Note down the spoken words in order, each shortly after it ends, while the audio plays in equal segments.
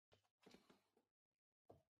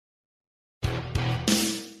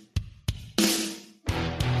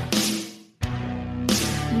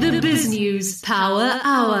BizNews Power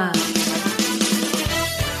Hour.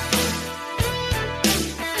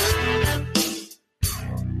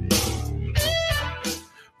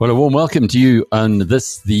 Well, a warm welcome to you on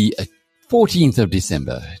this, the 14th of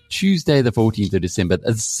December, Tuesday, the 14th of December,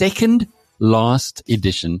 the second last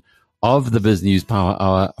edition of the BizNews Power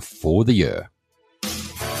Hour for the year.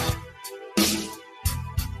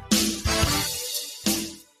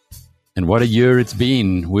 And what a year it's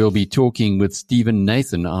been. We'll be talking with Stephen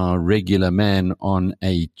Nathan, our regular man, on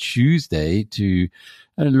a Tuesday to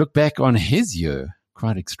look back on his year.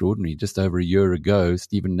 Quite extraordinary. Just over a year ago,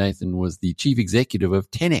 Stephen Nathan was the chief executive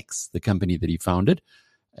of 10X, the company that he founded.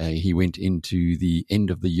 He went into the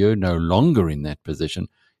end of the year no longer in that position.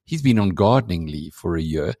 He's been on gardening leave for a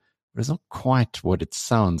year, but it's not quite what it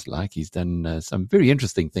sounds like. He's done some very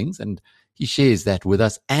interesting things, and he shares that with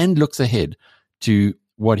us and looks ahead to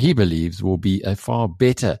what he believes will be a far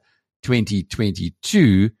better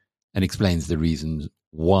 2022 and explains the reasons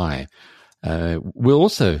why. We'll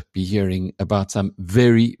also be hearing about some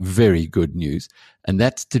very, very good news, and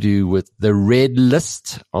that's to do with the red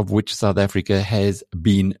list of which South Africa has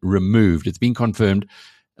been removed. It's been confirmed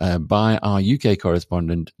by our UK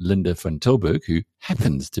correspondent, Linda van Tilburg, who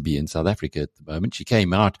happens to be in South Africa at the moment. She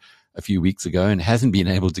came out a few weeks ago and hasn't been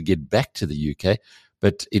able to get back to the UK,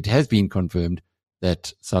 but it has been confirmed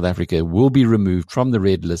that South Africa will be removed from the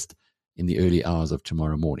red list in the early hours of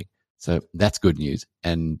tomorrow morning. So that's good news.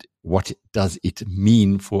 And what does it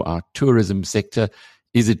mean for our tourism sector?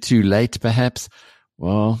 Is it too late, perhaps?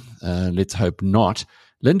 Well, let's hope not.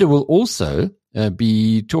 Linda will also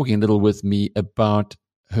be talking a little with me about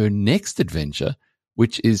her next adventure,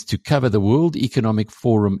 which is to cover the World Economic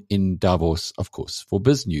Forum in Davos, of course, for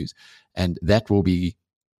BizNews. And that will be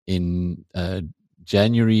in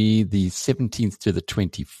January the 17th to the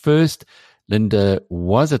 21st. Linda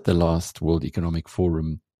was at the last World Economic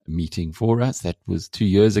Forum meeting for us. That was 2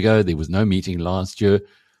 years ago. There was no meeting last year.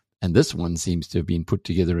 And this one seems to have been put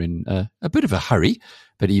together in a bit of a hurry.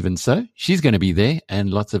 But even so, she's going to be there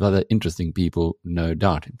and lots of other interesting people, no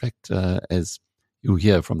doubt. In fact, as you'll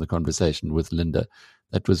hear from the conversation with Linda,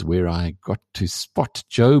 that was where I got to spot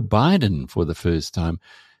Joe Biden for the first time.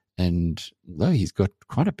 And although he's got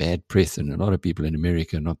quite a bad press and a lot of people in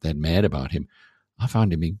America are not that mad about him, I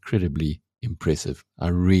found him incredibly impressive. I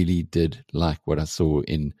really did like what I saw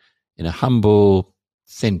in a humble,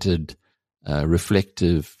 centered,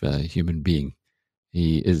 reflective human being.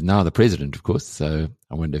 He is now the president, of course, so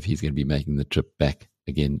I wonder if he's going to be making the trip back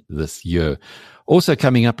again this year. Also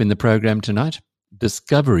coming up in the program tonight,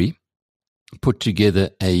 Discovery put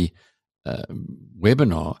together a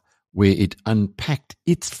webinar where it unpacked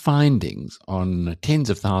its findings on tens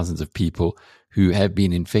of thousands of people who have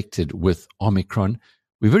been infected with Omicron.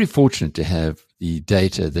 We're very fortunate to have the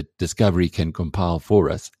data that Discovery can compile for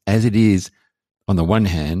us, as it is, on the one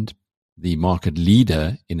hand, the market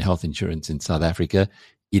leader in health insurance in South Africa.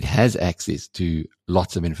 It has access to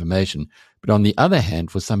lots of information. But on the other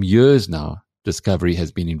hand, for some years now, Discovery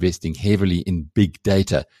has been investing heavily in big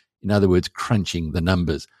data, in other words, crunching the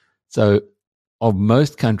numbers. So of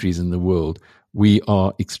most countries in the world, we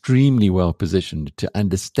are extremely well positioned to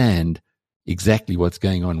understand exactly what's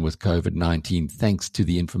going on with COVID-19, thanks to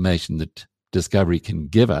the information that Discovery can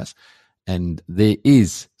give us. And there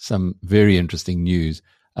is some very interesting news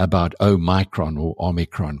about Omicron or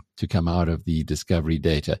Omicron to come out of the Discovery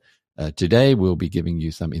data. Today, we'll be giving you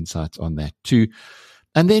some insights on that too.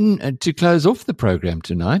 And then to close off the program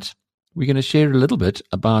tonight, we're going to share a little bit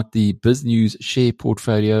about the BizNews Share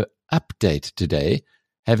portfolio update today,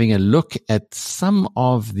 having a look at some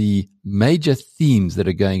of the major themes that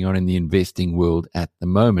are going on in the investing world at the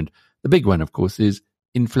moment. The big one, of course, is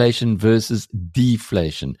inflation versus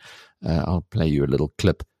deflation. I'll play you a little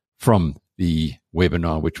clip from the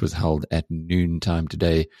webinar, which was held at noontime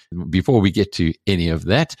today. Before we get to any of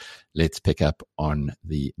that, let's pick up on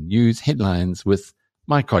the news headlines with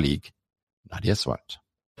my colleague, Nadia Swart.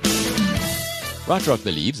 BrightRock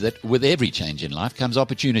believes that with every change in life comes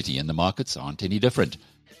opportunity, and the markets aren't any different.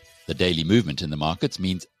 The daily movement in the markets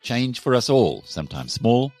means change for us all, sometimes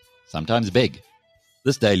small, sometimes big.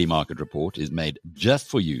 This daily market report is made just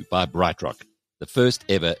for you by BrightRock, the first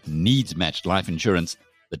ever needs-matched life insurance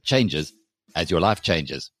that changes as your life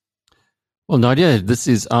changes. Well, Nadia, this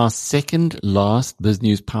is our second last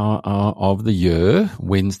BizNews Power Hour of the year,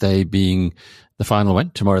 Wednesday being the final one,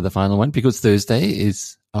 tomorrow the final one, because Thursday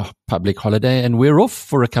is a public holiday and we're off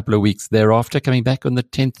for a couple of weeks thereafter, coming back on the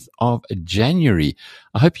 10th of January.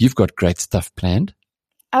 I hope you've got great stuff planned.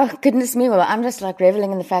 Oh, goodness me. Well, I'm just like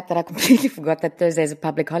reveling in the fact that I completely forgot that Thursday is a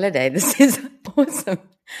public holiday. This is awesome.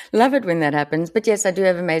 Love it when that happens. But yes, I do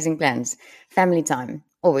have amazing plans. Family time.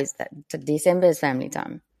 Always that. December is family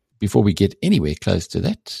time. Before we get anywhere close to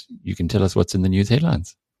that, you can tell us what's in the news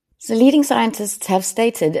headlines. So leading scientists have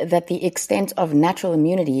stated that the extent of natural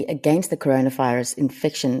immunity against the coronavirus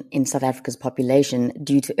infection in South Africa's population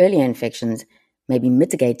due to earlier infections may be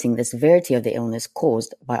mitigating the severity of the illness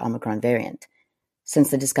caused by Omicron variant.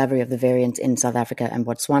 Since the discovery of the variant in South Africa and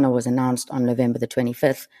Botswana was announced on November the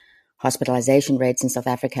 25th, hospitalization rates in South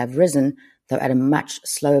Africa have risen, though at a much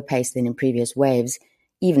slower pace than in previous waves,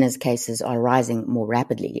 even as cases are rising more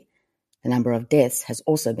rapidly. The number of deaths has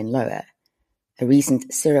also been lower. A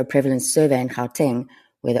recent seroprevalence survey in Gauteng,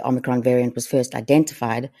 where the Omicron variant was first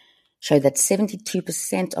identified, showed that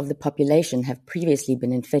 72% of the population have previously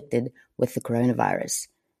been infected with the coronavirus.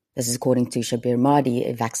 This is according to Shabir Mahdi,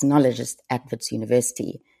 a vaccinologist at Wits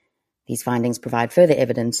University. These findings provide further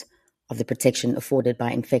evidence of the protection afforded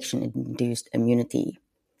by infection-induced immunity.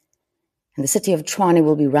 And the city of Tshwane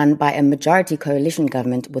will be run by a majority coalition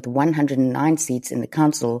government with 109 seats in the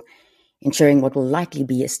council, ensuring what will likely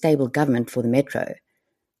be a stable government for the metro.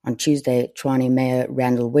 On Tuesday, Tshwane Mayor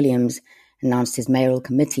Randall Williams announced his mayoral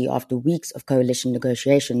committee after weeks of coalition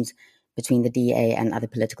negotiations between the DA and other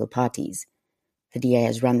political parties. The DA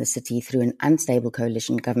has run the city through an unstable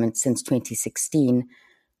coalition government since 2016,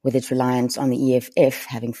 with its reliance on the EFF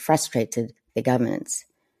having frustrated their governance.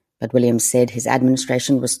 But Williams said his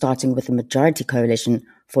administration was starting with a majority coalition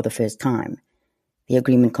for the first time. The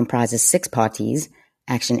agreement comprises 6 parties: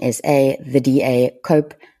 Action SA, the DA,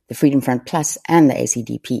 COPE, the Freedom Front Plus, and the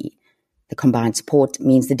ACDP. The combined support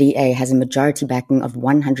means the DA has a majority backing of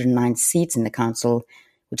 109 seats in the council,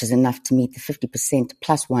 which is enough to meet the 50%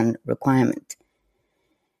 plus 1 requirement.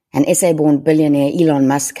 An SA-born billionaire Elon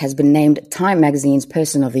Musk has been named Time magazine's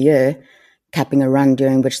Person of the Year, capping a run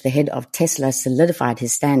during which the head of Tesla solidified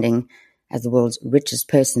his standing as the world's richest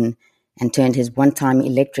person and turned his one-time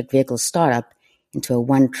electric vehicle startup into a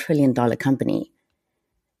 $1 trillion company.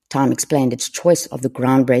 Time explained its choice of the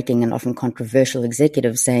groundbreaking and often controversial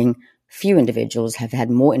executive, saying few individuals have had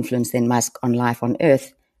more influence than Musk on life on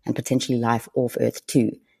Earth and potentially life off Earth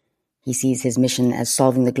too. He sees his mission as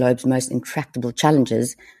solving the globe's most intractable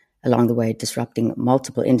challenges, along the way disrupting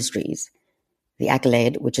multiple industries. The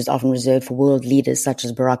accolade, which is often reserved for world leaders such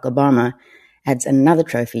as Barack Obama, adds another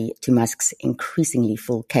trophy to Musk's increasingly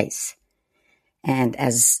full case. And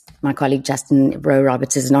as my colleague Justin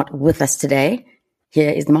Rowe-Roberts is not with us today, here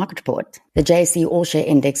is the market report. The JSE All-Share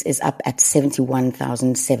Index is up at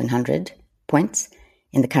 71,700 points.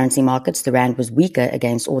 In the currency markets, the rand was weaker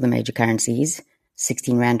against all the major currencies: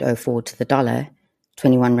 16 rand 04 to the dollar,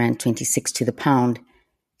 21 rand 26 to the pound,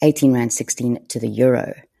 18 rand 16 to the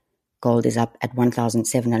euro. Gold is up at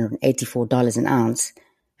 $1,784 an ounce.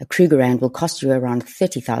 A Kruger rand will cost you around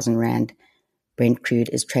 30,000 rand. Brent crude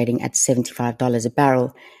is trading at $75 a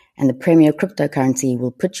barrel, and the premier cryptocurrency will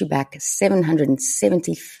put you back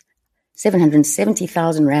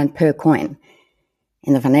 770,000 rand per coin.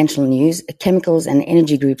 In the financial news, chemicals and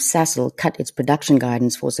energy group Sasol cut its production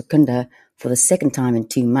guidance for Secunda for the second time in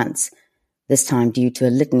 2 months, this time due to a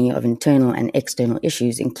litany of internal and external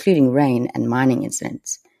issues, including rain and mining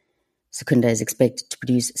incidents. Secunda is expected to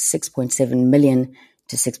produce 6.7 million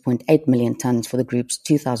to 6.8 million tons for the group's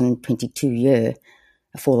 2022 year,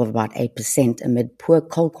 a fall of about 8% amid poor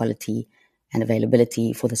coal quality and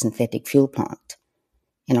availability for the synthetic fuel plant.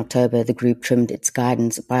 In October, the group trimmed its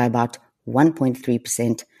guidance by about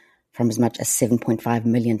 1.3% from as much as 7.5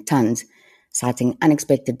 million tons, citing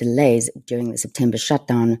unexpected delays during the September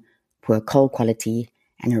shutdown, poor coal quality,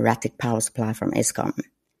 and erratic power supply from Eskom.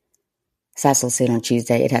 Sasol said on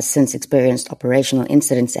Tuesday it has since experienced operational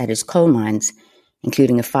incidents at its coal mines,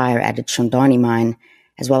 including a fire at its Shondani mine,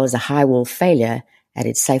 as well as a high wall failure at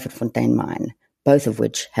its Syferfontein mine, both of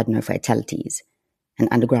which had no fatalities. An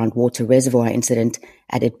underground water reservoir incident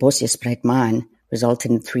at its Bosjesspruit mine resulted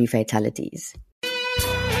in 3 fatalities.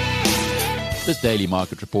 This daily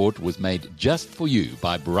market report was made just for you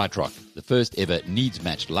by BrightRock, the first ever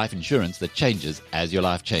needs-matched life insurance that changes as your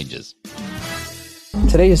life changes.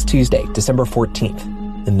 Today is Tuesday, December 14th,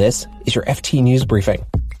 and this is your FT News Briefing.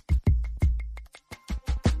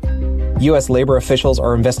 U.S. labor officials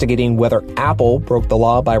are investigating whether Apple broke the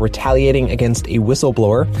law by retaliating against a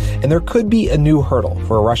whistleblower, and there could be a new hurdle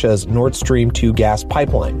for Russia's Nord Stream 2 gas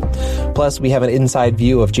pipeline. Plus, we have an inside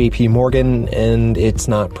view of JP Morgan, and it's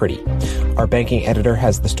not pretty. Our banking editor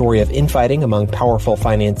has the story of infighting among powerful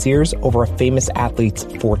financiers over a famous athlete's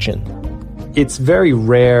fortune. It's very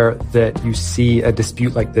rare that you see a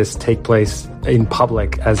dispute like this take place in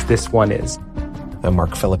public as this one is. I'm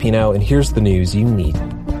Mark Filipino, and here's the news you need.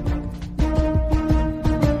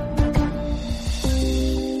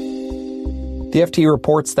 The FT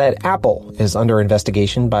reports that Apple is under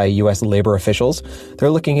investigation by U.S. labor officials. They're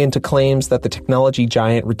looking into claims that the technology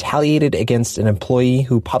giant retaliated against an employee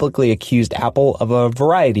who publicly accused Apple of a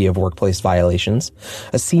variety of workplace violations.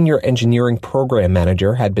 A senior engineering program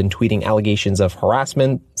manager had been tweeting allegations of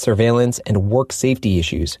harassment, surveillance, and work safety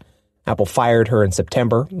issues. Apple fired her in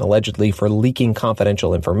September, allegedly for leaking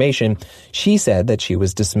confidential information. She said that she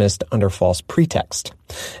was dismissed under false pretext.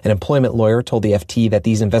 An employment lawyer told the FT that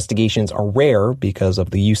these investigations are rare because of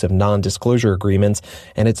the use of non-disclosure agreements,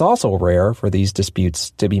 and it's also rare for these disputes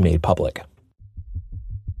to be made public.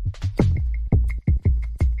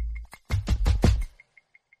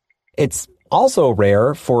 It's also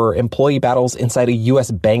rare for employee battles inside a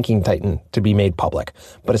U.S. banking titan to be made public.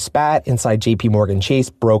 But a spat inside JP Morgan Chase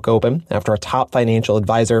broke open after a top financial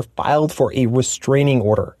advisor filed for a restraining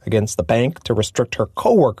order against the bank to restrict her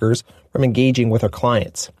coworkers from engaging with her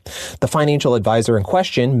clients. The financial advisor in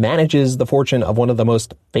question manages the fortune of one of the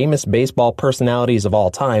most famous baseball personalities of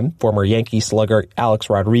all time, former Yankee slugger Alex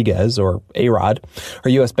Rodriguez, or A-Rod. Our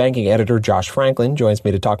U.S. banking editor Josh Franklin joins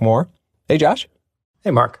me to talk more. Hey, Josh.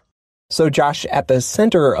 Hey, Mark. So, Josh, at the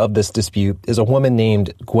center of this dispute is a woman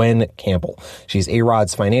named Gwen Campbell. She's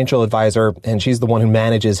A-Rod's financial advisor, and she's the one who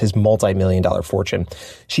manages his multi-million-dollar fortune.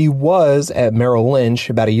 She was at Merrill Lynch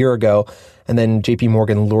about a year ago, and then JP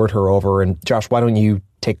Morgan lured her over. And Josh, why don't you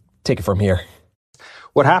take it from here?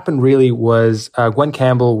 What happened really was Gwen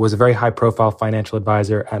Campbell was a very high-profile financial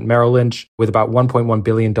advisor at Merrill Lynch with about $1.1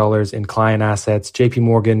 billion in client assets. JP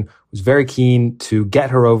Morgan was very keen to get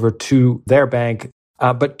her over to their bank.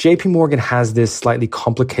 But JP Morgan has this slightly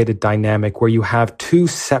complicated dynamic where you have two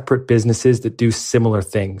separate businesses that do similar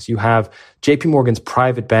things. You have JP Morgan's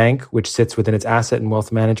private bank, which sits within its asset and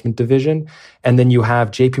wealth management division. And then you have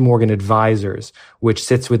JP Morgan Advisors, which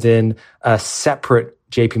sits within a separate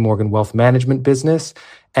JP Morgan wealth management business.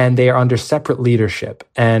 And they are under separate leadership.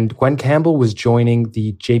 And Gwen Campbell was joining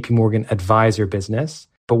the JP Morgan Advisor business.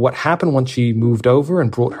 But what happened once she moved over and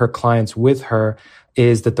brought her clients with her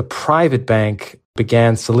is that the private bank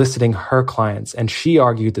began soliciting her clients. And she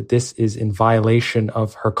argued that this is in violation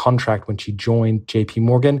of her contract when she joined JP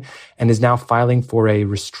Morgan and is now filing for a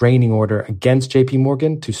restraining order against JP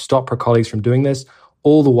Morgan to stop her colleagues from doing this.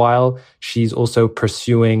 All the while, she's also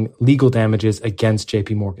pursuing legal damages against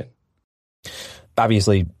JP Morgan.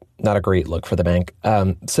 Obviously, not a great look for the bank.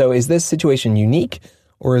 So is this situation unique,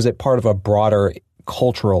 or is it part of a broader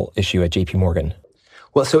cultural issue at JP Morgan?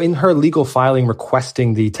 Well, so in her legal filing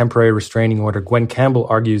requesting the temporary restraining order, Gwen Campbell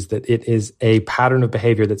argues that it is a pattern of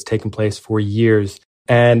behavior that's taken place for years.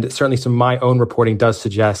 And certainly some of my own reporting does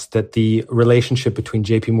suggest that the relationship between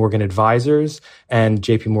JP Morgan Advisors and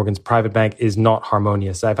JP Morgan's private bank is not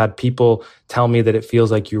harmonious. I've had people tell me that it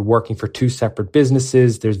feels like you're working for two separate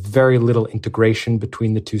businesses. There's very little integration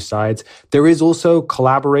between the two sides. There is also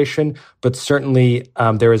collaboration, but certainly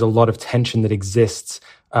there is a lot of tension that exists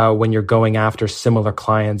when you're going after similar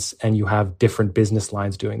clients and you have different business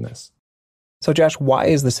lines doing this. So, Josh, why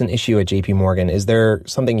is this an issue at JP Morgan? Is there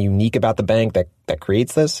something unique about the bank that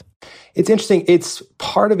creates this? It's interesting.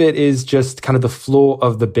 Part of it is just kind of the flaw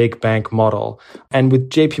of the big bank model. And with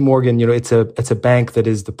JP Morgan, it's a bank that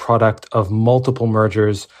is the product of multiple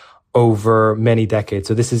mergers over many decades.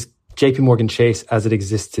 So this is JP Morgan Chase as it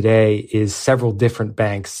exists today is several different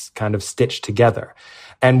banks kind of stitched together.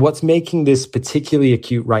 And what's making this particularly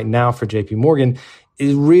acute right now for JP Morgan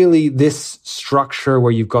is really this structure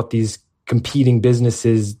where you've got these competing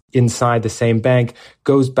businesses inside the same bank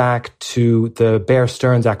goes back to the Bear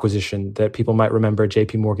Stearns acquisition that people might remember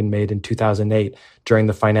JP Morgan made in 2008 during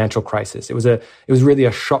the financial crisis. It was really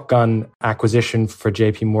a shotgun acquisition for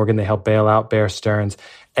JP Morgan. They helped bail out Bear Stearns.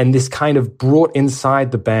 And this kind of brought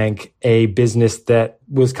inside the bank a business that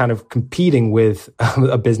was kind of competing with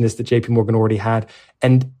a business that JP Morgan already had.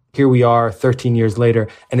 And here we are 13 years later,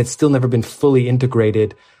 and it's still never been fully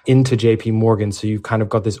integrated into JP Morgan. So you've kind of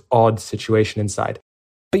got this odd situation inside.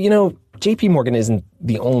 But JP Morgan isn't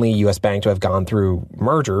the only U.S. bank to have gone through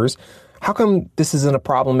mergers. How come this isn't a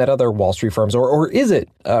problem at other Wall Street firms, or is it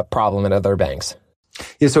a problem at other banks?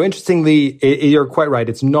 Yeah, so interestingly, you're quite right.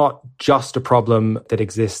 It's not just a problem that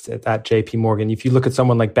exists at JP Morgan. If you look at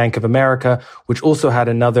someone like Bank of America, which also had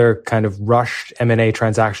another kind of rushed M&A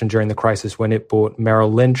transaction during the crisis when it bought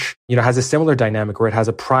Merrill Lynch, has a similar dynamic where it has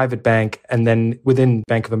a private bank, and then within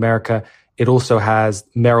Bank of America, it also has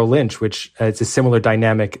Merrill Lynch, which it's a similar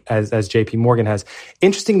dynamic as JP Morgan has.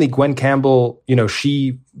 Interestingly, Gwen Campbell,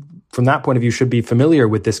 she, from that point of view, should be familiar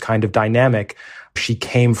with this kind of dynamic. She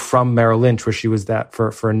came from Merrill Lynch, where she was that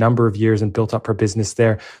for a number of years and built up her business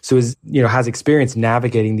there. So has experience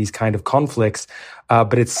navigating these kind of conflicts.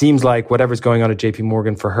 But it seems like whatever's going on at JP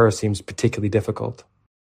Morgan for her seems particularly difficult.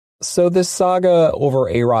 So this saga over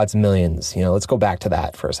A-Rod's millions, let's go back to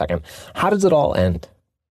that for a second. How does it all end?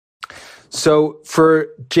 So for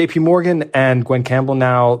JP Morgan and Gwen Campbell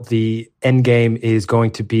now, the end game is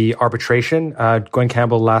going to be arbitration. Gwen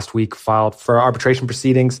Campbell last week filed for arbitration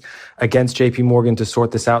proceedings against JP Morgan to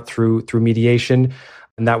sort this out through mediation.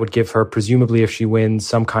 And that would give her, presumably, if she wins,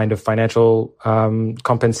 some kind of financial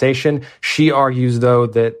compensation. She argues, though,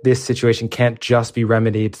 that this situation can't just be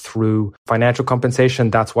remedied through financial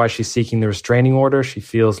compensation. That's why she's seeking the restraining order. She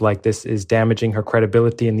feels like this is damaging her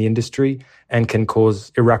credibility in the industry and can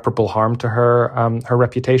cause irreparable harm to her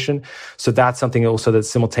reputation. So that's something also that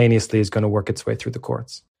simultaneously is going to work its way through the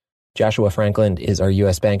courts. Joshua Franklin is our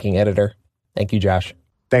U.S. banking editor. Thank you, Josh.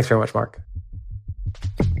 Thanks very much, Mark.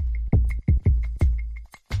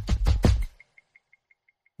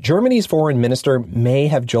 Germany's foreign minister may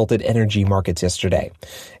have jolted energy markets yesterday.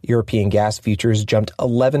 European gas futures jumped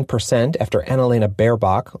 11% after Annalena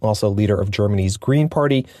Baerbock, also leader of Germany's Green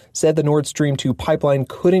Party, said the Nord Stream 2 pipeline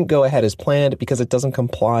couldn't go ahead as planned because it doesn't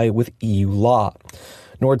comply with EU law.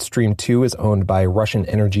 Nord Stream 2 is owned by Russian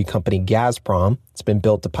energy company Gazprom. It's been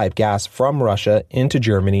built to pipe gas from Russia into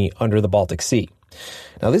Germany under the Baltic Sea.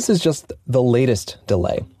 Now, this is just the latest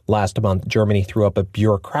delay. Last month, Germany threw up a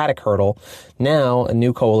bureaucratic hurdle. Now, a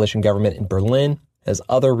new coalition government in Berlin has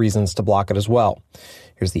other reasons to block it as well.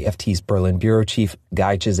 Here's the FT's Berlin bureau chief,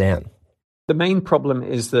 Guy Chazan. The main problem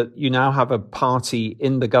is that you now have a party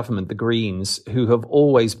in the government, the Greens, who have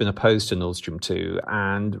always been opposed to Nord Stream 2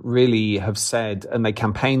 and really have said, and they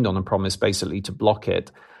campaigned on a promise basically to block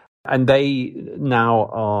it. And they now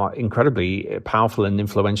are incredibly powerful and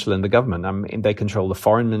influential in the government. I mean, they control the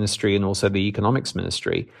foreign ministry and also the economics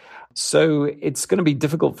ministry. So it's going to be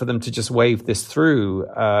difficult for them to just wave this through,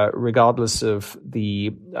 regardless of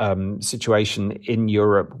the situation in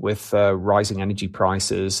Europe with rising energy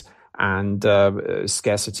prices and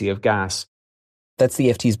scarcity of gas. That's the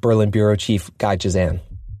FT's Berlin bureau chief, Guy Chazan.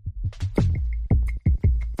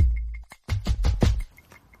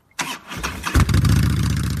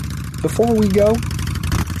 Before we go,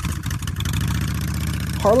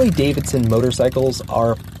 Harley-Davidson motorcycles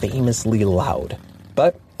are famously loud.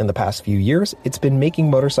 But in the past few years, it's been making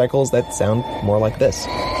motorcycles that sound more like this.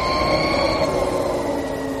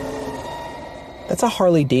 That's a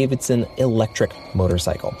Harley-Davidson electric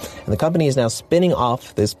motorcycle, and the company is now spinning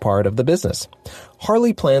off this part of the business.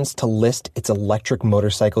 Harley plans to list its electric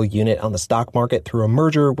motorcycle unit on the stock market through a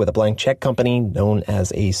merger with a blank check company known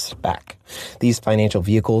as a SPAC. These financial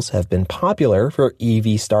vehicles have been popular for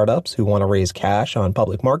EV startups who want to raise cash on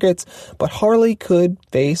public markets, but Harley could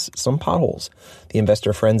face some potholes. The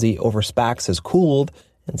investor frenzy over SPACs has cooled,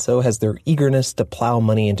 and so has their eagerness to plow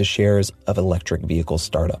money into shares of electric vehicle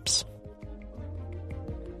startups.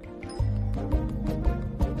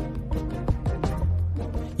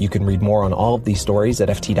 You can read more on all of these stories at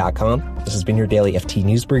FT.com. This has been your daily FT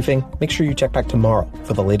News Briefing. Make sure you check back tomorrow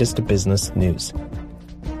for the latest business news.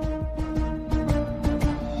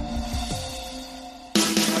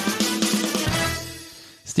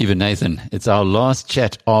 Stephen Nathan, it's our last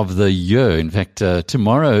chat of the year. In fact,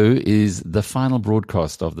 tomorrow is the final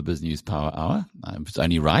broadcast of the BizNews Power Hour. It's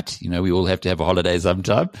only right. We all have to have a holiday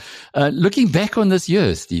sometime. Looking back on this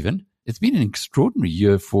year, Stephen, it's been an extraordinary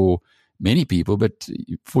year for many people, but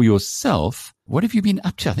for yourself, what have you been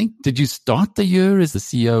up to? I think, did you start the year as the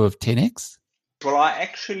CEO of 10X? Well, I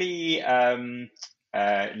actually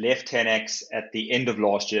left 10X at the end of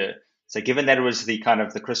last year. So given that it was the kind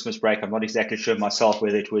of the Christmas break, I'm not exactly sure myself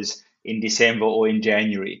whether it was in December or in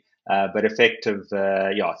January, but effective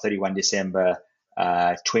 31 December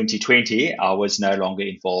 2020, I was no longer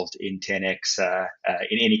involved in 10X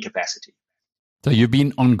in any capacity. So you've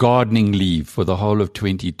been on gardening leave for the whole of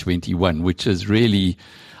 2021, which is really,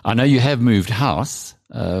 I know you have moved house,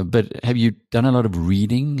 but have you done a lot of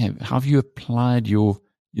reading? How have you applied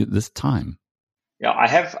this time? Yeah, I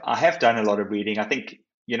have done a lot of reading. I think,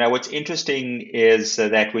 what's interesting is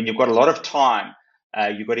that when you've got a lot of time,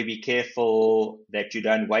 you've got to be careful that you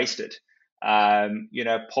don't waste it.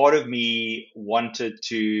 Part of me wanted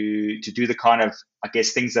to do the kind of, I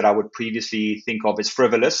guess, things that I would previously think of as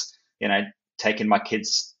frivolous, taking my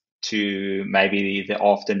kids to maybe the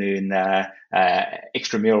afternoon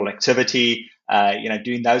extramural activity,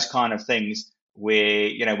 doing those kind of things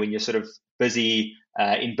where, when you're sort of busy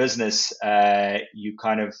in business, you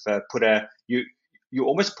kind of you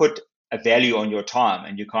almost put a value on your time,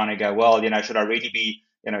 and you kind of go, well, should I really be,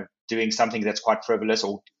 doing something that's quite frivolous,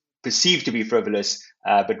 or perceived to be frivolous,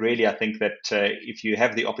 but really I think that if you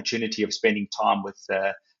have the opportunity of spending time with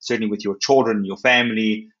certainly with your children, your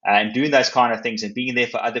family, and doing those kind of things and being there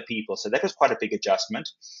for other people. So that was quite a big adjustment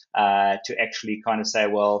to actually kind of say,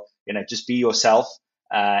 well, just be yourself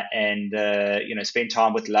and spend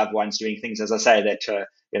time with loved ones doing things, as I say, that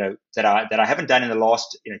I haven't done in the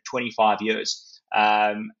last 25 years.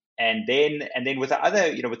 And then with the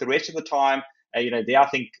other, with the rest of the time, there I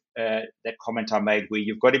think that comment I made where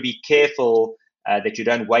you've got to be careful that you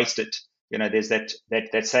don't waste it. There's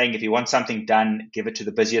that saying, if you want something done, give it to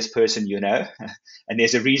the busiest person you know. And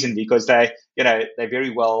there's a reason, because they're very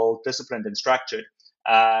well disciplined and structured.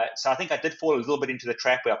 So I think I did fall a little bit into the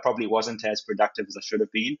trap where I probably wasn't as productive as I should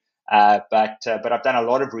have been. But I've done a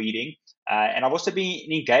lot of reading, and I've also been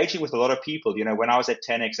engaging with a lot of people. When I was at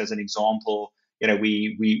 10X, as an example,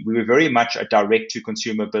 we were very much a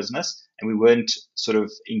direct-to-consumer business, and we weren't sort of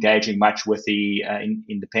engaging much with the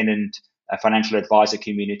independent financial advisor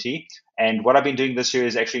community. And what I've been doing this year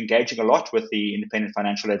is actually engaging a lot with the independent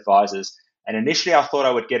financial advisors. And initially, I thought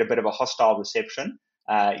I would get a bit of a hostile reception,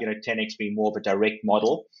 10X being more of a direct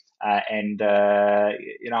model, and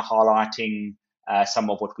highlighting some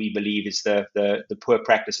of what we believe is the poor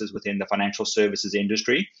practices within the financial services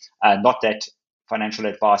industry. Not that financial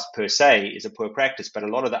advice per se is a poor practice, but a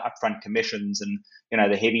lot of the upfront commissions and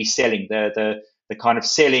the heavy selling, the kind of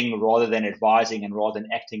selling rather than advising and rather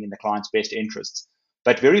than acting in the client's best interests.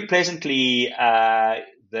 But very pleasantly,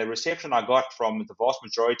 the reception I got from the vast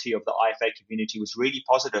majority of the IFA community was really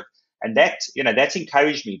positive, and that's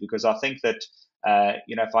encouraged me, because I think that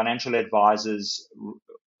financial advisors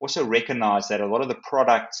also recognize that a lot of the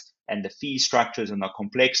products and the fee structures and the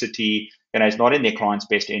complexity is not in their clients'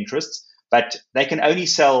 best interests. But they can only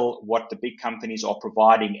sell what the big companies are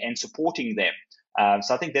providing and supporting them.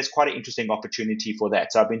 So I think there's quite an interesting opportunity for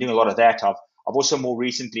that. So I've been doing a lot of that. I've also more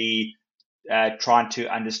recently trying to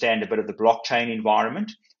understand a bit of the blockchain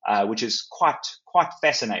environment, which is quite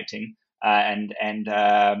fascinating. And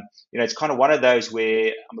it's kind of one of those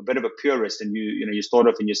where I'm a bit of a purist, and you start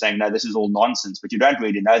off and you're saying, no, this is all nonsense, but you don't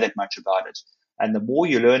really know that much about it. And the more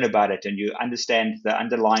you learn about it and you understand the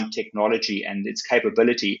underlying technology and its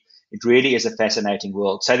capability, it really is a fascinating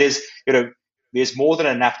world. So there's more than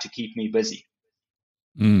enough to keep me busy.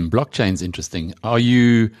 Blockchain's interesting. Are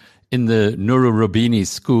you in the Nuru Robini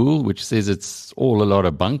school, which says it's all a lot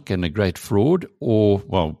of bunk and a great fraud? Or,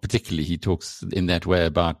 well, particularly he talks in that way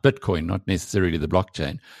about Bitcoin, not necessarily the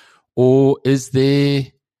blockchain. Or are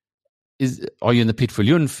you in the Piet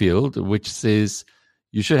Viljoen field, which says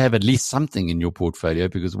you should have at least something in your portfolio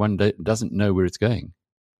because one doesn't know where it's going?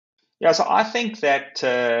 Yeah, so I think that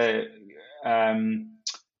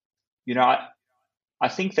I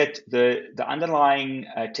think that the underlying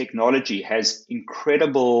technology has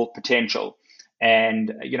incredible potential,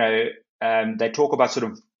 and they talk about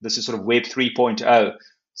this is sort of Web 3.0.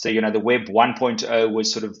 So the Web 1.0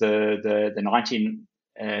 was sort of the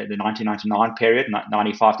 1999 period,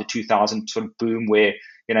 95 to 2000 sort of boom, where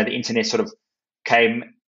the internet sort of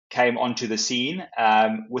came onto the scene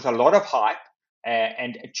with a lot of hype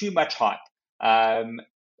and too much hype. And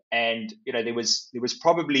there was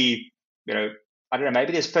probably I don't know,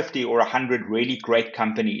 maybe there's 50 or 100 really great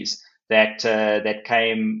companies that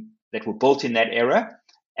were built in that era,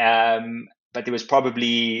 but there was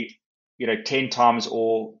probably 10 times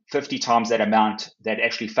or 50 times that amount that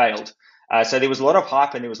actually failed. So there was a lot of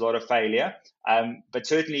hype and there was a lot of failure, but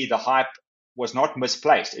certainly the hype was not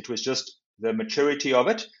misplaced. It was just the maturity of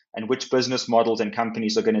it and which business models and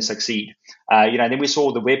companies are going to succeed. And then we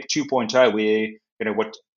saw the Web 2.0, where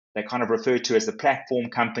what they kind of refer to as the platform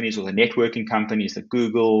companies or the networking companies, the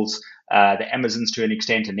Googles, the Amazons to an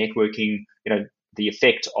extent, and networking, the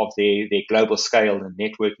effect of their global scale and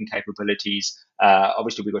networking capabilities.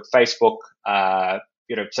 Obviously, we've got Facebook,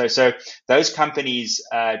 so those companies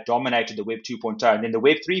dominated the Web 2.0. And then the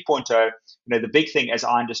Web 3.0, the big thing, as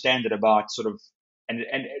I understand it, about sort of,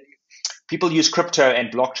 and people use crypto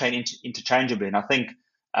and blockchain interchangeably. And I think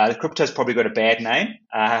the crypto has probably got a bad name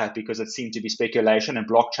because it seemed to be speculation, and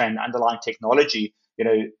blockchain, underlying technology.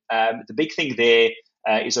 The big thing there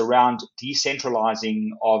is around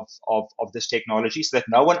decentralizing of this technology, so that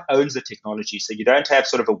no one owns the technology. So you don't have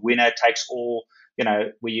sort of a winner takes all.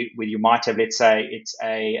 Where you might have, let's say, it's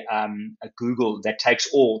a Google that takes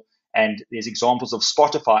all. And there's examples of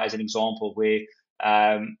Spotify as an example where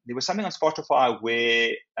there was something on Spotify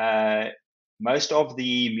where most of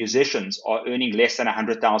the musicians are earning less than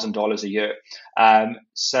 $100,000 a year.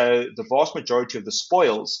 So the vast majority of the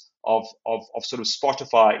spoils sort of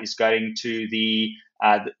Spotify is going to the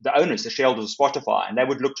owners, the shareholders of Spotify, and they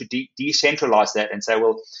would look to decentralize that and say,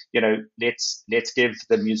 well, let's give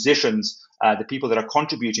the musicians, the people that are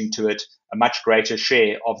contributing to it, a much greater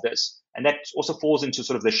share of this. And that also falls into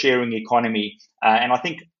sort of the sharing economy. And I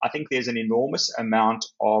think there's an enormous amount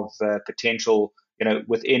of potential,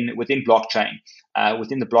 within blockchain,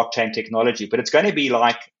 within the blockchain technology. But it's going to be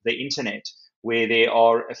like the internet, where there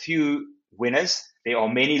are a few winners, there are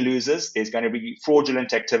many losers. There's going to be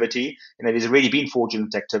fraudulent activity. There's already been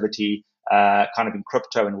fraudulent activity, kind of in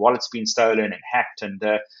crypto, and wallets being stolen and hacked. And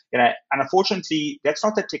and unfortunately, that's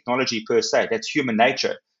not the technology per se. That's human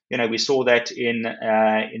nature. We saw that in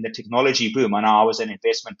the technology boom. I know I was an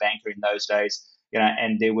investment banker in those days.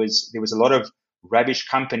 And there was a lot of rubbish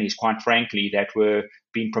companies, quite frankly, that were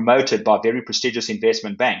being promoted by very prestigious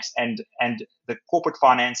investment banks, and the corporate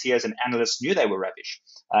financiers and analysts knew they were rubbish,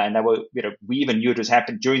 and they were, we even knew it was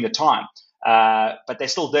happening during the time, but they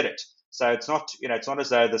still did it. So it's not as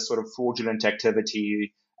though this sort of fraudulent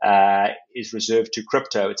activity is reserved to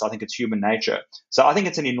crypto. I think it's human nature. So I think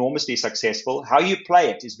it's an enormously successful. How you play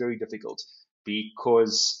it is very difficult,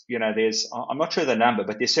 because I'm not sure the number,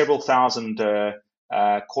 but there's several thousand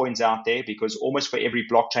coins out there, because almost for every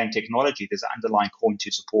blockchain technology, there's an underlying coin to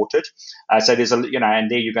support it. So there's and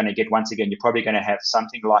there you're going to get, once again, you're probably going to have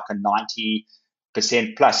something like a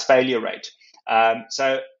 90% plus failure rate.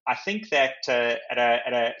 So I think that at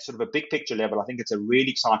a sort of a big picture level, I think it's a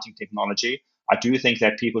really exciting technology. I do think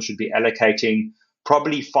that people should be allocating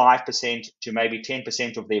probably 5% to maybe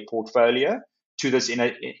 10% of their portfolio to this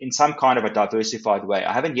in some kind of a diversified way.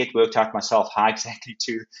 I haven't yet worked out myself how exactly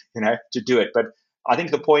to do it, but I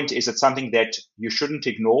think the point is it's something that you shouldn't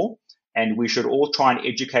ignore, and we should all try and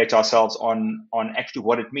educate ourselves on actually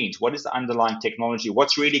what it means. What is the underlying technology?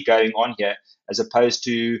 What's really going on here, as opposed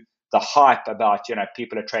to the hype about,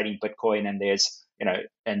 people are trading Bitcoin and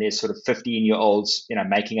there's sort of 15-year-olds,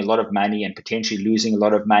 making a lot of money and potentially losing a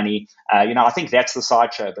lot of money. I think that's the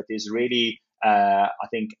sideshow, but there's really, I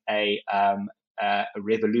think, a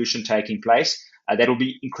revolution taking place. That'll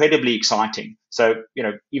be incredibly exciting. So,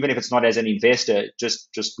 even if it's not as an investor, just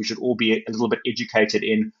we should all be a little bit educated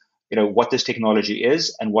in, what this technology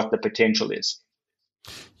is and what the potential is.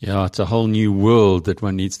 Yeah, it's a whole new world that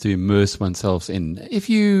one needs to immerse oneself in. If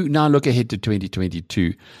you now look ahead to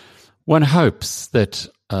 2022, one hopes that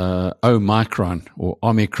Omicron, or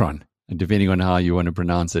Omicron, depending on how you want to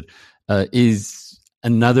pronounce it, is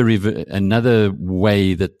another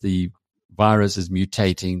way that the virus is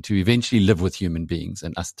mutating to eventually live with human beings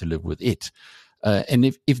and us to live with it. And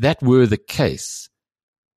if that were the case,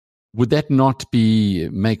 would that not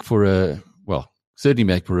make for a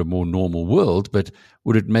more normal world, but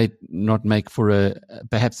would it not make for a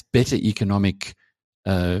perhaps better economic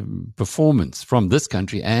performance from this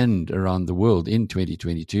country and around the world in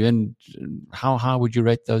 2022? And how would you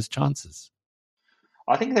rate those chances?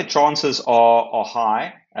 I think the chances are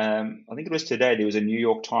high. I think it was today there was a New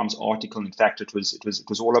York Times article. In fact, it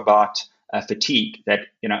was all about fatigue. That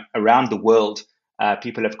around the world,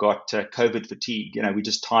 people have got COVID fatigue. We're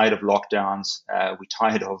just tired of lockdowns. We're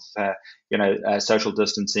tired of social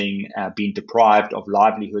distancing, being deprived of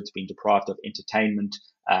livelihoods, being deprived of entertainment,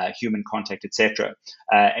 human contact, etc.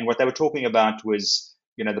 And what they were talking about was,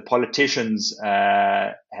 the politicians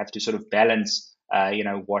have to sort of balance.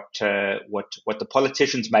 What the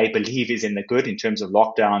politicians may believe is in the good in terms of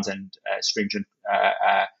lockdowns and stringent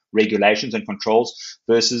regulations and controls,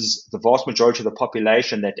 versus the vast majority of the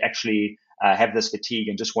population that actually have this fatigue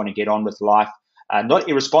and just want to get on with life, not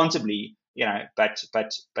irresponsibly,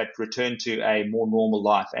 but return to a more normal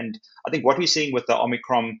life. And I think what we're seeing with the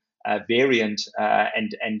Omicron variant,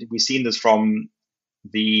 and we've seen this from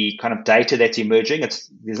the kind of data that's emerging.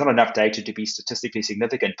 There's not enough data to be statistically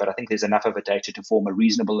significant, but I think there's enough of a data to form a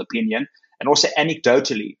reasonable opinion. And also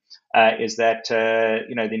anecdotally, is that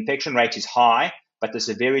the infection rate is high, but the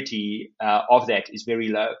severity of that is very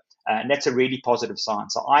low, and that's a really positive sign.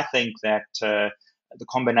 So I think that the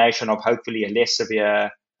combination of hopefully a less severe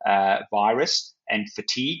virus and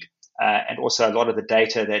fatigue, and also a lot of the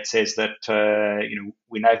data that says that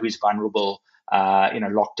we know who's vulnerable,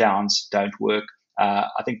 lockdowns don't work.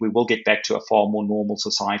 I think we will get back to a far more normal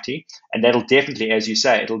society. And that'll definitely, as you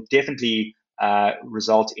say, it'll definitely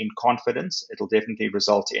result in confidence. It'll definitely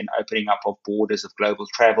result in opening up of borders of global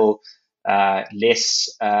travel, less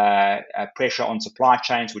pressure on supply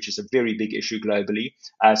chains, which is a very big issue globally.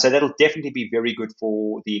 So that'll definitely be very good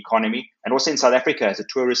for the economy. And also in South Africa, as a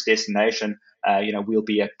tourist destination, we'll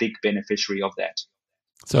be a big beneficiary of that.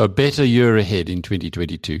 So a better year ahead in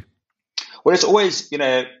 2022. Well, it's always,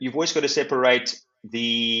 you've always got to separate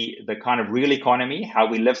the kind of real economy, how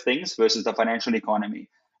we live things, versus the financial economy.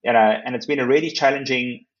 And it's been a really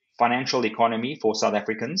challenging financial economy for South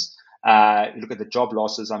Africans. You look at the job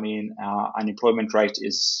losses. I mean, our unemployment rate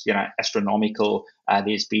is, astronomical.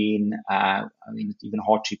 There's been, it's even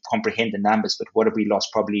hard to comprehend the numbers, but what have we lost?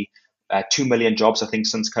 Probably 2 million jobs, I think,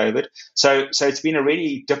 since COVID. So it's been a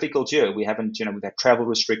really difficult year. We haven't, we've had travel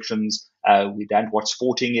restrictions. We don't watch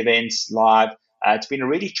sporting events live. It's been a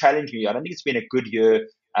really challenging year. I don't think it's been a good year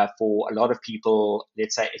for a lot of people,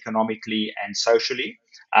 let's say, economically and socially.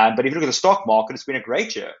 But if you look at the stock market, it's been a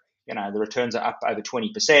great year. The returns are up over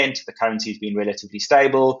 20%. The currency has been relatively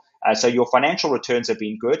stable. So your financial returns have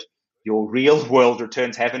been good. Your real world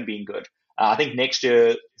returns haven't been good. I think next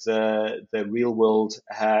year the real world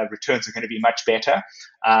returns are going to be much better.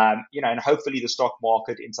 And hopefully the stock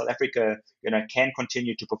market in South Africa, can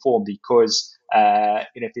continue to perform because,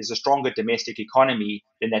 if there's a stronger domestic economy,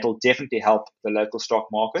 then that'll definitely help the local stock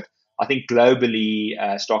market. I think globally,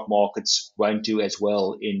 stock markets won't do as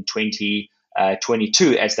well in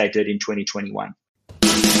 2022 as they did in 2021.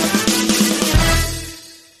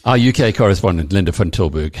 Our UK correspondent, Linda van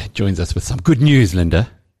Tilburg, joins us with some good news, Linda.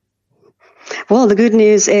 Well, the good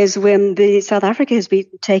news is when South Africa has been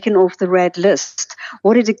taken off the red list,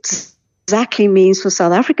 what it exactly means for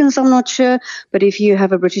South Africans, I'm not sure. But if you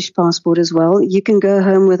have a British passport as well, you can go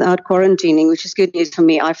home without quarantining, which is good news for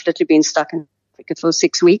me. I've literally been stuck in Africa for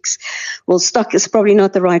 6 weeks. Well, stuck is probably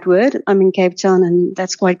not the right word. I'm in Cape Town, and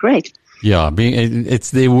that's quite great. Yeah,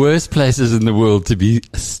 it's the worst places in the world to be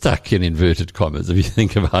stuck, in inverted commas, if you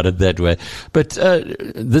think about it that way. But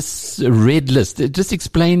this red list, just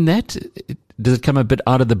explain that. Does it come a bit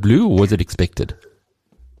out of the blue, or was it expected?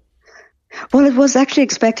 Well, it was actually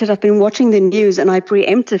expected. I've been watching the news, and I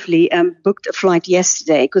preemptively booked a flight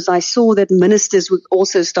yesterday because I saw that ministers were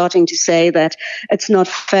also starting to say that it's not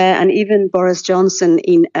fair. And even Boris Johnson,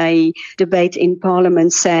 in a debate in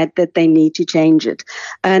Parliament, said that they need to change it.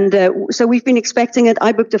 And so we've been expecting it.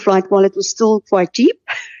 I booked a flight while it was still quite cheap.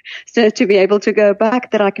 So to be able to go back,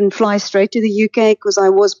 that I can fly straight to the UK, because I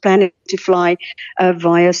was planning to fly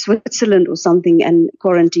via Switzerland or something and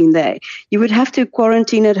quarantine there. You would have to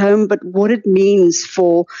quarantine at home, but what it means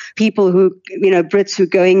for people who, Brits who are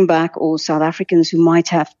going back, or South Africans who might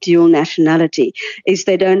have dual nationality, is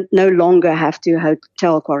they no longer have to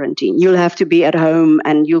hotel quarantine. You'll have to be at home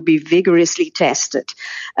and you'll be vigorously tested.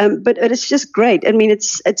 But it's just great. I mean,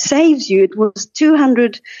 it saves you. It was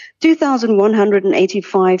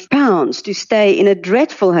 £2,185 to stay in a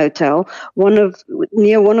dreadful hotel,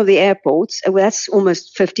 near one of the airports. That's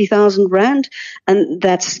almost 50,000 rand, and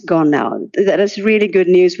that's gone now. That is really good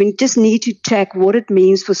news. We just need to check what it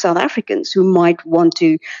means for South Africans who might want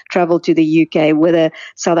to travel to the UK, whether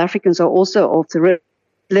South Africans are also off the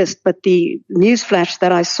list. But the news flash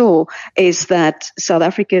that I saw is that South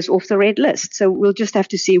Africa is off the red list. So we'll just have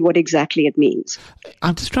to see what exactly it means.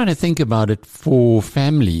 I'm just trying to think about it for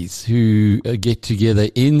families who get together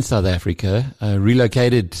in South Africa,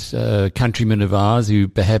 relocated countrymen of ours who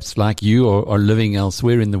perhaps like you are living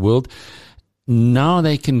elsewhere in the world. Now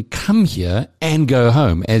they can come here and go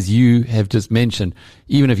home, as you have just mentioned,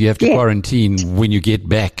 even if you have to quarantine when you get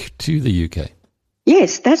back to the UK.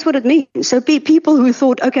 Yes, that's what it means. So people who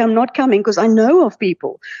thought, okay, I'm not coming, because I know of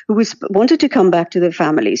people who wanted to come back to their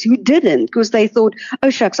families who didn't, because they thought,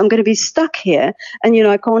 oh, shucks, I'm going to be stuck here and,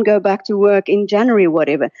 I can't go back to work in January or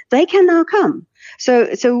whatever. They can now come. So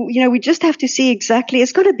we just have to see exactly.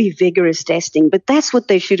 It's got to be vigorous testing, but that's what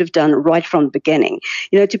they should have done right from the beginning.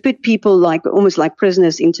 To put people almost like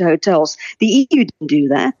prisoners into hotels. The EU didn't do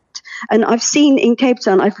that. And I've seen in Cape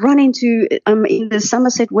Town, I've run into in the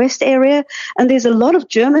Somerset West area, and there's a lot of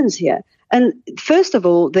Germans here. And first of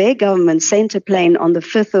all, their government sent a plane on the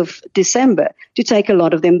 5th of December to take a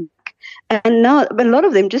lot of them. And now, but a lot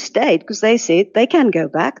of them just stayed because they said they can go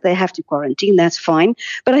back. They have to quarantine. That's fine.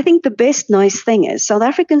 But I think the best nice thing is South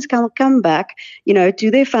Africans can come back, to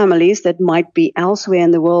their families that might be elsewhere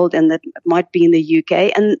in the world and that might be in the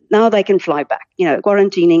UK. And now they can fly back.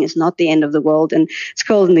 Quarantining is not the end of the world, and it's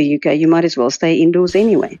cold in the UK. You might as well stay indoors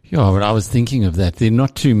anyway. Yeah, but I was thinking of that. There are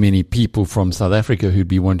not too many people from South Africa who'd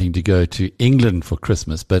be wanting to go to England for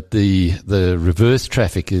Christmas, but the reverse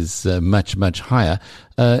traffic is much, much higher.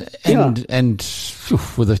 And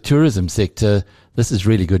for the tourism sector, this is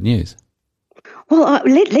really good news. Well,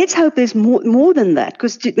 let's hope there's more than that,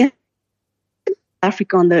 because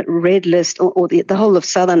Africa on the red list, or the whole of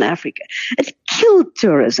Southern Africa, it's killed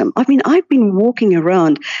tourism. I mean, I've been walking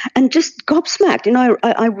around and just gobsmacked.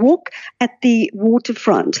 I walk at the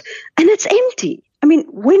waterfront and it's empty. I mean,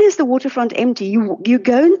 when is the waterfront empty? You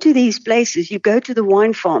go into these places, you go to the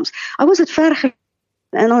wine farms. I was at Verge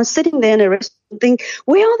And I was sitting there in a restaurant and think,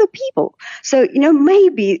 where are the people? So,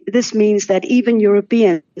 maybe this means that even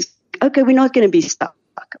Europeans, okay, we're not going to be stuck.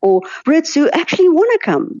 Or Brits who actually want to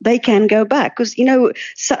come, they can go back because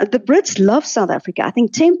the Brits love South Africa. I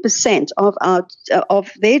think 10%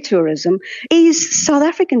 of their tourism is South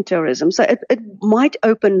African tourism, so it might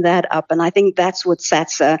open that up, and I think that's what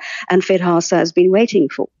SATSA and FedHasa has been waiting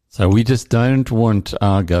for. So we just don't want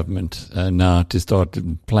our government now to start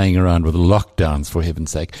playing around with lockdowns, for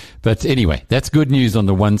heaven's sake. But anyway, that's good news on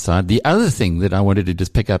the one side. The other thing that I wanted to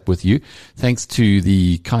just pick up with you, thanks to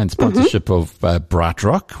the kind sponsorship of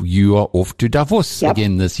BrightRock, you are off to Davos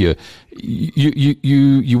again this year.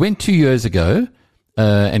 You went 2 years ago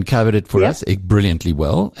and covered it for us brilliantly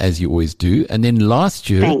well, as you always do. And then last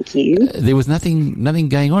year, thank you. There was nothing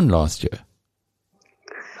going on last year.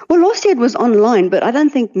 Well, last year it was online, but I don't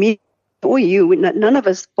think me or you, none of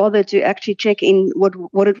us bothered to actually check in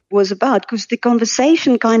what it was about because the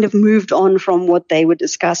conversation kind of moved on from what they were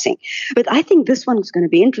discussing. But I think this one is going to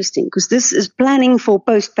be interesting because this is planning for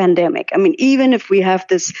post-pandemic. I mean, even if we have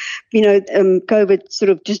this, COVID sort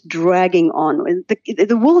of just dragging on,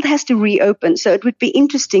 the world has to reopen. So it would be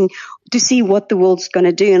interesting to see what the world's going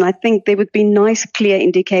to do. And I think there would be nice, clear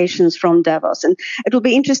indications from Davos. And it'll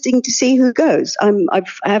be interesting to see who goes. I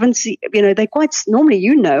haven't seen, they quite normally,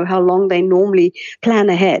 how long they normally plan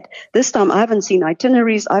ahead. This time I haven't seen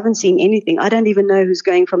itineraries. I haven't seen anything. I don't even know who's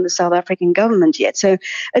going from the South African government yet. So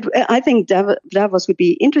I think Davos would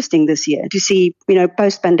be interesting this year to see,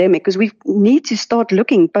 post-pandemic, because we need to start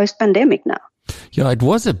looking post-pandemic now. Yeah, it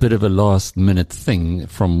was a bit of a last-minute thing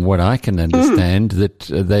from what I can understand that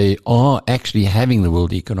they are actually having the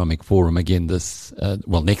World Economic Forum again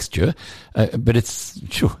next year. But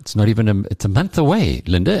it's not even it's a month away,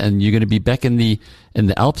 Linda, and you're going to be back in the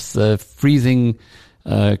Alps, freezing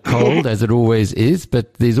cold as it always is.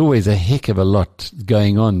 But there's always a heck of a lot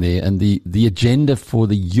going on there, and the agenda for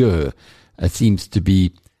the year seems to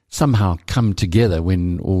be somehow come together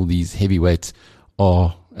when all these heavyweights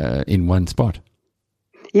are in one spot.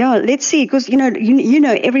 Yeah, let's see, because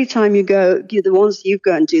every time you go, the ones you've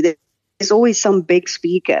gone to, there's always some big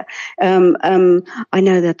speaker. I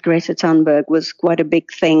know that Greta Thunberg was quite a big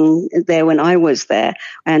thing there when I was there,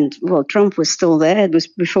 and Trump was still there. It was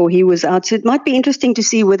before he was out, so it might be interesting to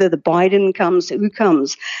see whether the Biden comes, who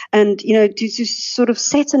comes, and to sort of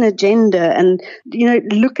set an agenda and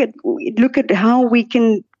look at how we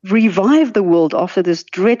can revive the world after this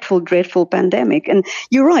dreadful pandemic. And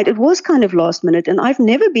you're right, it was kind of last minute, and I've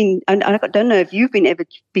never been, and I don't know if you've ever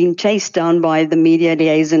been chased down by the media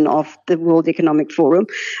liaison of the World Economic Forum.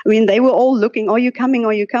 I mean, they were all looking, are you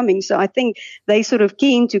coming? So I think they sort of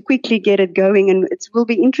keen to quickly get it going, and it will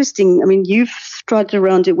be interesting. I mean, you've trotted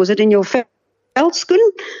around it. Was it in your veldskoen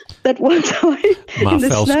that one time? My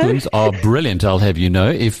veldskoens are brilliant, I'll have you know.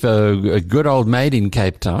 If a good old maid in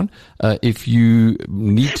Cape Town, if you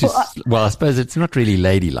need to, I suppose it's not really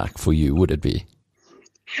ladylike for you, would it be?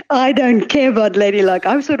 I don't care about ladylike.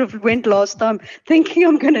 I sort of went last time thinking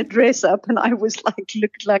I'm going to dress up, and I was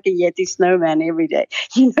looked like a Yeti snowman every day.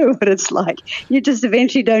 You know what it's like. You just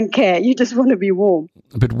eventually don't care. You just want to be warm.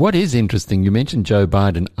 But what is interesting, you mentioned Joe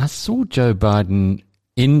Biden. I saw Joe Biden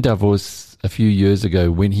in Davos a few years ago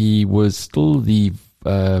when he was still the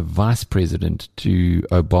vice president to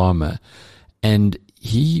Obama, and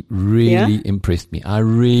he really impressed me. I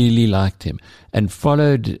really liked him and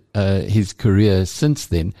followed his career since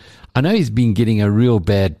then. I know he's been getting a real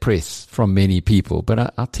bad press from many people,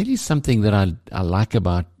 but I'll tell you something that I like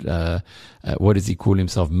about what does he call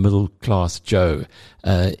himself, middle class Joe,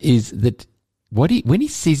 is that when he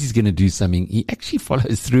says he's going to do something, he actually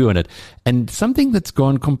follows through on it. And something that's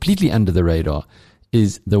gone completely under the radar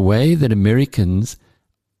is the way that Americans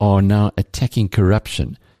are now attacking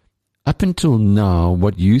corruption. Up until now,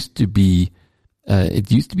 what used to be, it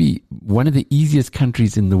used to be one of the easiest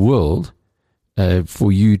countries in the world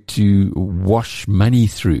for you to wash money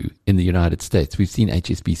through in the United States. We've seen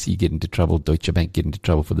HSBC get into trouble, Deutsche Bank get into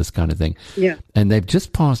trouble for this kind of thing. Yeah. And they've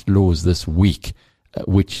just passed laws this week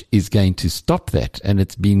which is going to stop that. And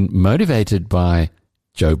it's been motivated by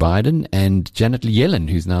Joe Biden and Janet Yellen,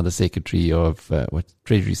 who's now the Secretary of,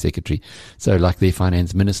 Treasury Secretary. So like their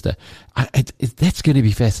finance minister. That's going to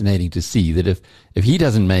be fascinating to see that if he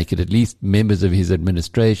doesn't make it, at least members of his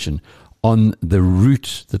administration on the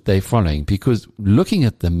route that they're following. Because looking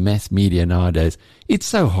at the mass media nowadays, it's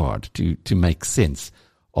so hard to make sense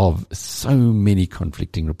of so many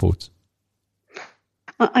conflicting reports.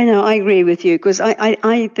 I know, I agree with you, because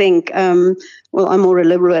I think, well, I'm more a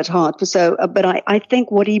liberal at heart, but I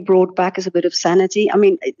think what he brought back is a bit of sanity. I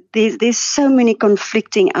mean, there's so many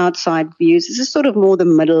conflicting outside views. This is sort of more the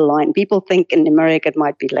middle line. People think in America it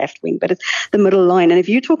might be left wing, but it's the middle line. And if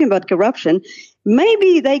you're talking about corruption,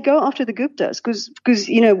 maybe they go after the Guptas, because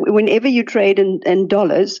whenever you trade in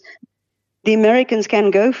dollars, the Americans can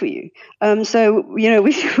go for you. So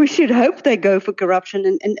we should hope they go for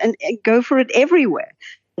corruption and go for it everywhere,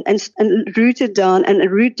 and root down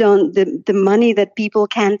the money that people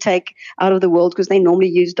can take out of the world, because they normally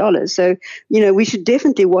use dollars. So we should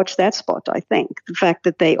definitely watch that spot. I think the fact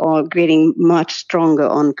that they are getting much stronger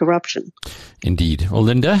on corruption. Indeed. Well,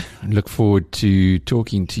 Linda, I look forward to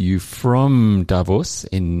talking to you from Davos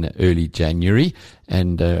in early January.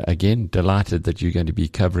 And again, delighted that you're going to be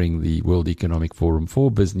covering the World Economic Forum for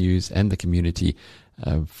BizNews and the community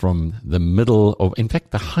from the middle of, in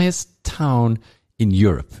fact, the highest town in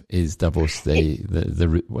Europe is Davos. A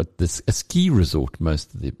ski resort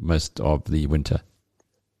most of the winter.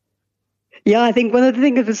 Yeah, I think one of the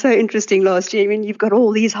things that was so interesting last year, I mean, you've got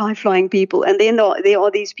all these high-flying people, and then there are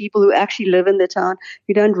these people who actually live in the town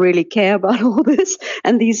who don't really care about all this.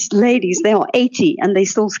 And these ladies, they are 80 and they're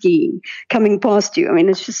still skiing, coming past you. I mean,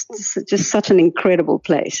 it's just such an incredible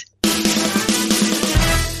place.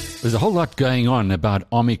 There's a whole lot going on about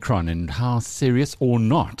Omicron and how serious or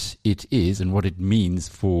not it is and what it means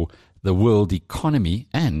for the world economy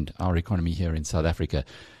and our economy here in South Africa.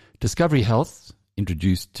 Discovery Health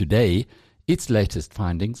introduced today its latest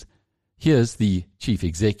findings. Here's the Chief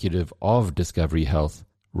Executive of Discovery Health,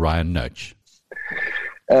 Ryan Noach.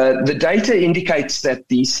 The data indicates that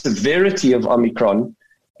the severity of Omicron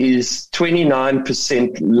is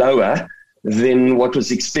 29% lower than what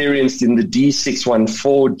was experienced in the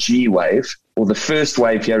D614G wave, or the first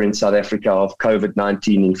wave here in South Africa of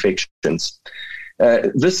COVID-19 infections.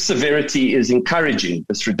 This severity is encouraging,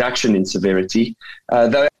 this reduction in severity,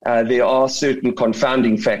 though there are certain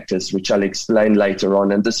confounding factors, which I'll explain later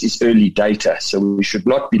on, and this is early data, so we should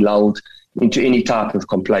not be lulled into any type of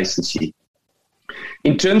complacency.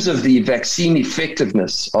 In terms of the vaccine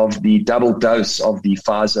effectiveness of the double dose of the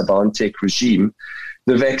Pfizer-BioNTech regime,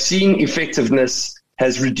 the vaccine effectiveness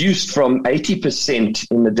has reduced from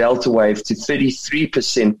 80% in the Delta wave to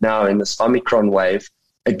 33% now in this Omicron wave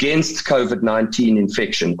against COVID-19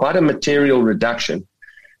 infection, quite a material reduction.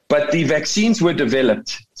 But the vaccines were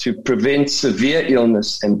developed to prevent severe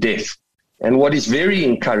illness and death. And what is very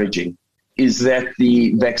encouraging is that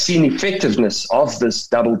the vaccine effectiveness of this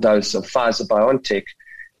double dose of Pfizer-BioNTech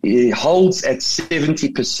holds at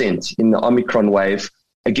 70% in the Omicron wave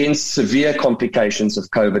against severe complications of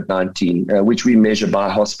COVID-19, which we measure by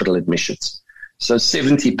hospital admissions. So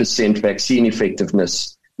 70% vaccine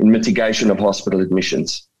effectiveness in mitigation of hospital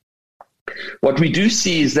admissions. What we do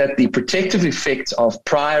see is that the protective effect of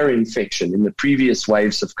prior infection in the previous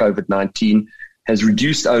waves of COVID-19 has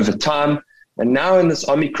reduced over time. And now in this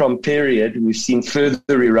Omicron period, we've seen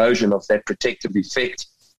further erosion of that protective effect.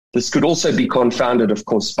 This could also be confounded, of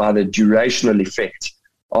course, by the durational effect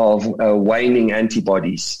of waning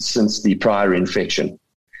antibodies since the prior infection.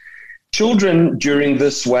 Children during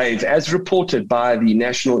this wave, as reported by the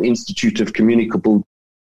National Institute of Communicable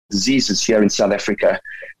Diseases here in South Africa,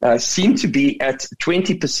 seem to be at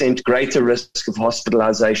 20% greater risk of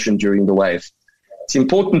hospitalization during the wave. It's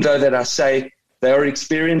important, though, that I say they are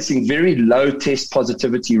experiencing very low test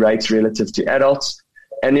positivity rates relative to adults,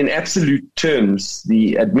 and in absolute terms,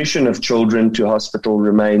 the admission of children to hospital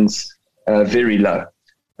remains very low.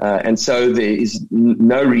 And so there is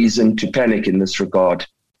no reason to panic in this regard,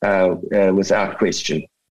 without question.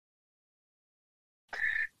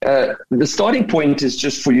 The starting point is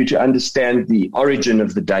just for you to understand the origin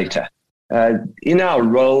of the data. In our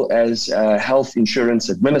role as a health insurance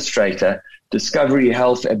administrator, Discovery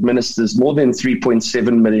Health administers more than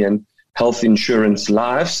 3.7 million health insurance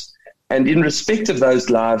lives, and in respect of those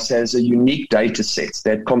lives has a unique data set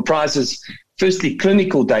that comprises, firstly,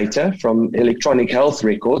 clinical data from electronic health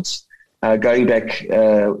records, going back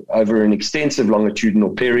over an extensive longitudinal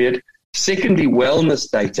period. Secondly,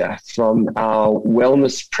 wellness data from our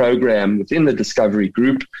wellness program within the Discovery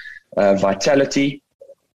Group, Vitality.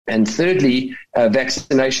 And thirdly,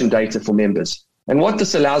 vaccination data for members. And what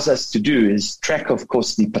this allows us to do is track, of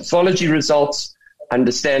course, the pathology results,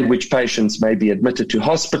 understand which patients may be admitted to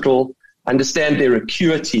hospital, understand their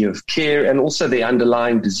acuity of care and also their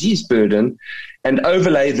underlying disease burden, and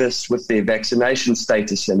overlay this with their vaccination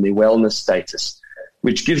status and their wellness status,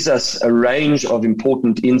 which gives us a range of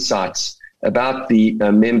important insights about the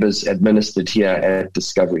members administered here at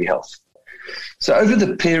Discovery Health. So over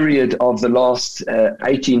the period of the last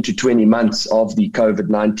 18 to 20 months of the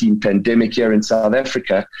COVID-19 pandemic here in South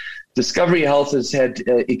Africa, Discovery Health has had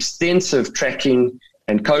extensive tracking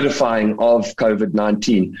and codifying of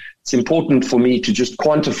COVID-19. It's important for me to just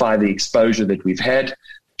quantify the exposure that we've had.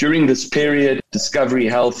 During this period, Discovery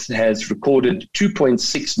Health has recorded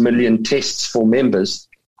 2.6 million tests for members,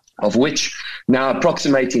 of which now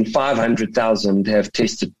approximating 500,000 have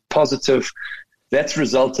tested positive. That's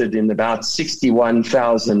resulted in about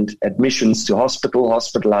 61,000 admissions to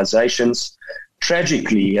hospitalizations.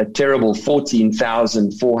 Tragically, a terrible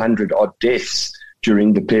 14,400 odd deaths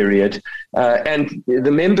during the period. And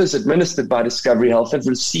the members administered by Discovery Health have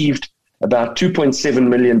received about 2.7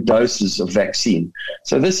 million doses of vaccine.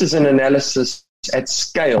 So this is an analysis at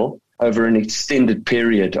scale over an extended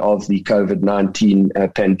period of the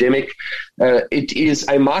COVID-19 pandemic. It is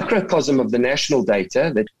a microcosm of the national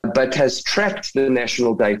data, but has tracked the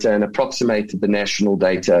national data and approximated the national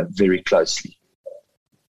data very closely.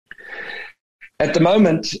 At the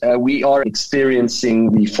moment, we are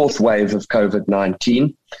experiencing the fourth wave of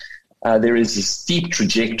COVID-19. There is a steep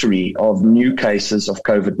trajectory of new cases of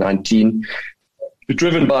COVID-19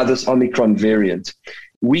 driven by this Omicron variant.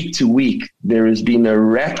 Week to week, there has been a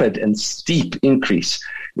rapid and steep increase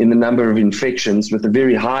in the number of infections with a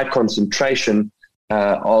very high concentration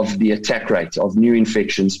of the attack rate of new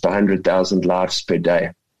infections per 100,000 lives per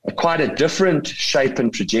day. Quite a different shape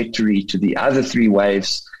and trajectory to the other three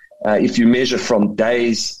waves if you measure from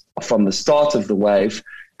days from the start of the wave,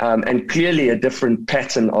 and clearly a different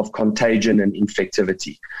pattern of contagion and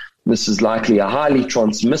infectivity. This is likely a highly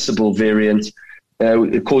transmissible variant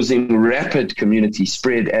causing rapid community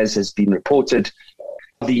spread, as has been reported.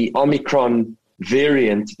 The Omicron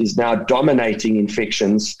variant is now dominating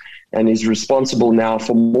infections and is responsible now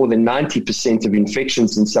for more than 90% of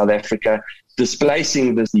infections in South Africa,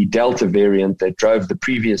 displacing the Delta variant that drove the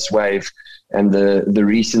previous wave and the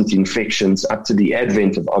recent infections up to the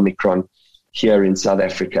advent of Omicron here in South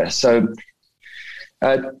Africa. So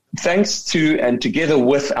thanks to and together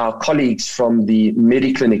with our colleagues from the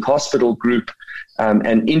Mediclinic Hospital Group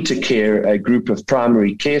and Intercare, a group of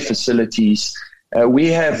primary care facilities, we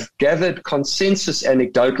have gathered consensus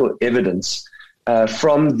anecdotal evidence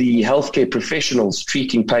from the healthcare professionals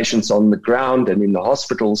treating patients on the ground and in the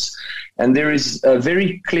hospitals. And there is a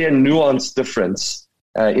very clear nuanced difference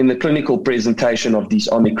in the clinical presentation of these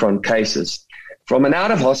Omicron cases. From an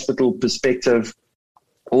out-of-hospital perspective,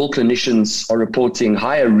 all clinicians are reporting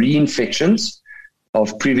higher reinfections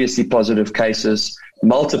of previously positive cases,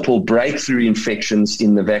 multiple breakthrough infections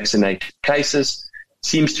in the vaccinated cases,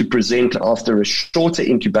 seems to present after a shorter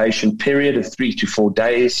incubation period of 3 to 4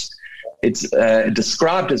 days. It's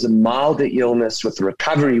described as a milder illness with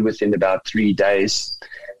recovery within about 3 days.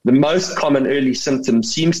 The most common early symptom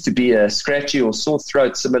seems to be a scratchy or sore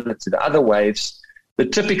throat similar to the other waves. The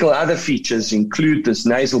typical other features include this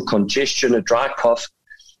nasal congestion, a dry cough,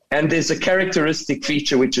 and there's a characteristic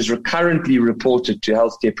feature which is recurrently reported to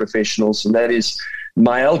healthcare professionals, and that is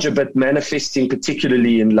myalgia, but manifesting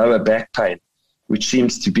particularly in lower back pain, which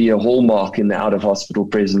seems to be a hallmark in the out-of-hospital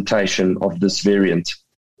presentation of this variant.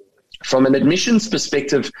 From an admissions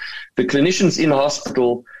perspective, the clinicians in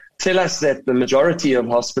hospital tell us that the majority of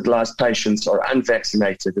hospitalized patients are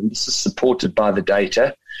unvaccinated, and this is supported by the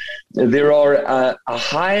data. There are a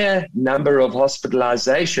higher number of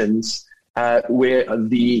hospitalizations where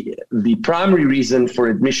the primary reason for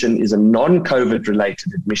admission is a non-COVID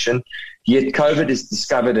related admission, yet COVID is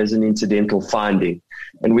discovered as an incidental finding.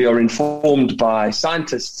 And we are informed by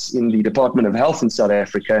scientists in the Department of Health in South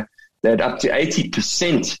Africa that up to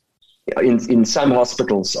 80% in some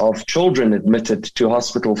hospitals of children admitted to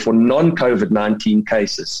hospital for non-COVID-19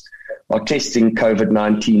 cases are testing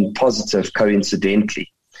COVID-19 positive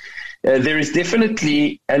coincidentally. There is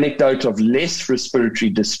definitely anecdote of less respiratory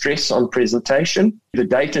distress on presentation. The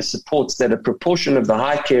data supports that a proportion of the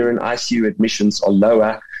high care and ICU admissions are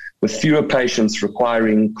lower, with fewer patients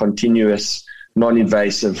requiring continuous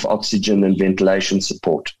non-invasive oxygen and ventilation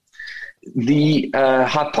support. The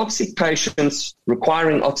hypoxic patients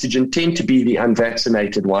requiring oxygen tend to be the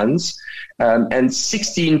unvaccinated ones, and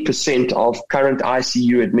 16% of current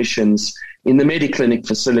ICU admissions in the Mediclinic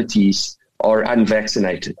facilities are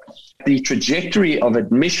unvaccinated. The trajectory of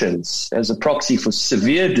admissions as a proxy for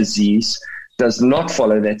severe disease does not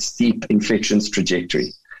follow that steep infections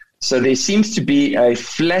trajectory. So there seems to be a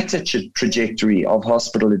flatter trajectory of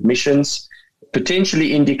hospital admissions,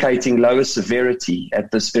 potentially indicating lower severity at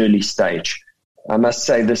this early stage. I must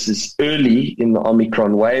say this is early in the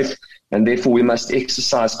Omicron wave, and therefore we must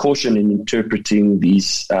exercise caution in interpreting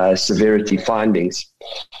these severity findings.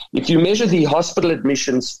 If you measure the hospital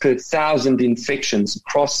admissions per 1,000 infections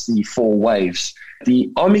across the 4 waves,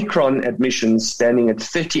 the Omicron admissions, standing at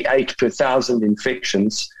 38 per 1,000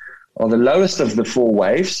 infections, are the lowest of the 4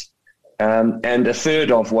 waves, and a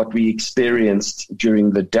third of what we experienced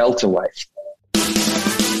during the Delta wave.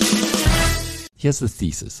 Here's the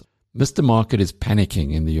thesis. Mr. Market is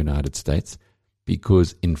panicking in the United States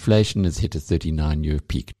because inflation has hit a 39-year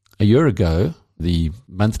peak. A year ago, the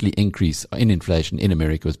monthly increase in inflation in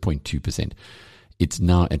America was 0.2%. It's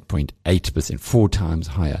now at 0.8%, 4 times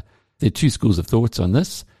higher. There are 2 schools of thoughts on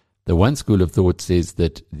this. The one school of thought says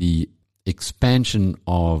that the expansion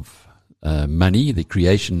of money, the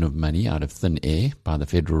creation of money out of thin air by the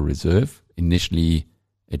Federal Reserve, initially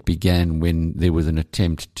it began when there was an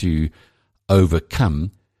attempt to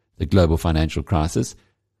overcome the global financial crisis.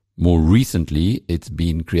 More recently, it's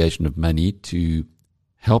been creation of money to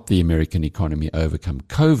help the American economy overcome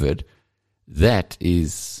COVID. That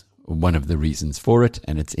is one of the reasons for it,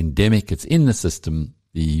 and it's endemic. It's in the system,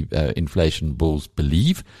 the inflation bulls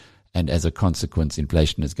believe, and as a consequence,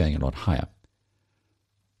 inflation is going a lot higher.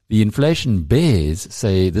 The inflation bears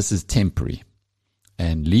say this is temporary,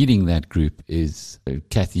 and leading that group is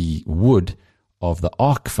Kathy Wood of the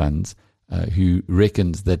ARC funds, who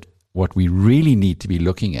reckons that what we really need to be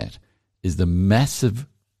looking at is the massive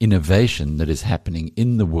innovation that is happening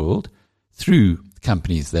in the world through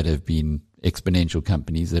companies that have been exponential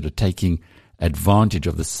companies that are taking advantage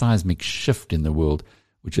of the seismic shift in the world,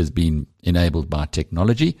 which has been enabled by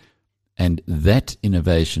technology. And that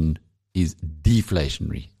innovation is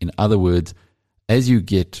deflationary. In other words, as you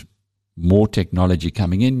get more technology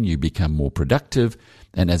coming in, you become more productive.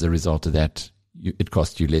 And as a result of that, it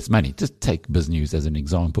costs you less money. Just take BizNews as an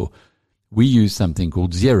example. We use something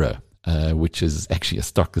called Zero, which is actually a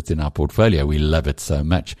stock that's in our portfolio. We love it so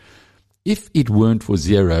much. If it weren't for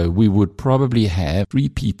Zero, we would probably have 3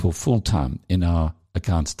 people full-time in our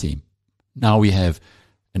accounts team. Now we have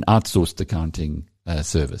an outsourced accounting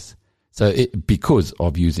service. So because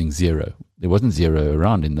of using Zero, there wasn't Zero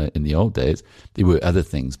around in the old days. There were other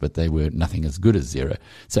things, but they were nothing as good as Zero.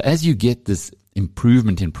 So as you get this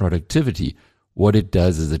improvement in productivity, what it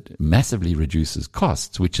does is it massively reduces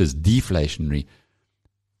costs, which is deflationary.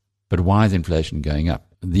 But why is inflation going up?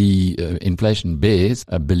 The inflation bears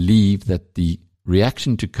believe that the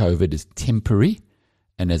reaction to COVID is temporary,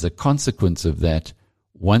 and as a consequence of that,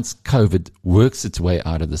 once COVID works its way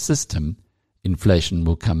out of the system, inflation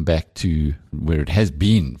will come back to where it has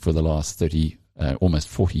been for the last 30, almost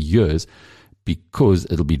 40 years, because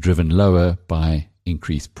it'll be driven lower by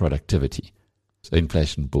increased productivity. So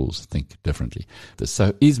inflation bulls think differently.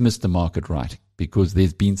 So is Mr. Market right? Because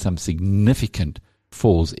there's been some significant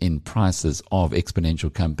falls in prices of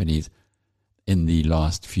exponential companies in the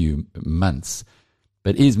last few months.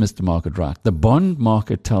 But is Mr. Market right? The bond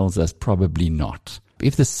market tells us probably not.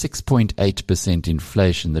 If the 6.8%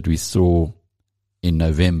 inflation that we saw in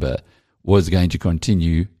November was going to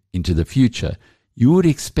continue into the future, you would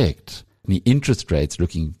expect the interest rates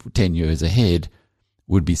looking 10 years ahead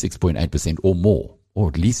would be 6.8% or more, or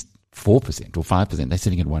at least 4% or 5%. They're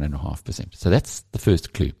sitting at 1.5%. So that's the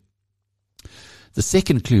first clue. The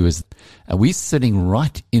second clue is we're sitting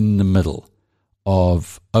right in the middle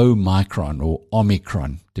of Omicron or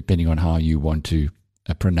Omicron, depending on how you want to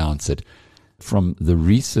pronounce it. From the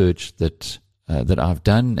research that I've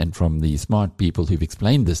done and from the smart people who've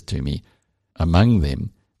explained this to me, among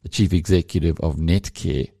them the chief executive of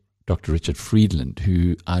Netcare, Dr. Richard Friedland,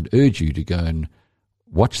 who I'd urge you to go and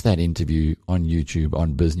watch that interview on YouTube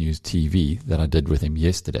on BizNews TV that I did with him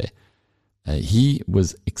yesterday. He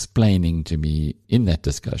was explaining to me in that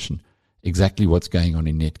discussion exactly what's going on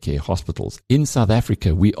in Netcare hospitals. In South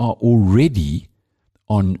Africa, we are already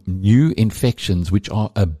on new infections which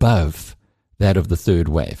are above that of the third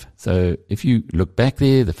wave. So if you look back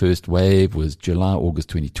there, the first wave was July, August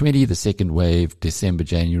 2020. The second wave, December,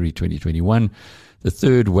 January 2021. The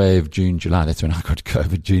third wave, June, July. That's when I got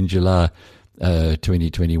COVID, June, July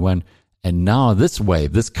 2021. And now this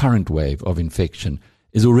wave, this current wave of infection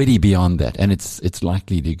is already beyond that. And it's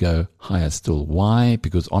likely to go higher still. Why?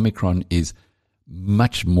 Because Omicron is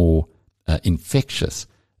much more infectious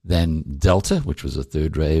than Delta, which was the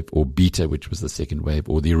third wave, or Beta, which was the second wave,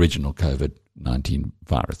 or the original COVID-19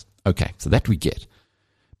 virus. Okay, so that we get.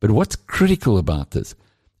 But what's critical about this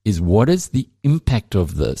is what is the impact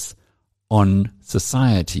of this on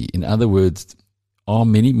society? In other words, are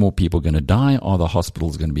many more people going to die? Are the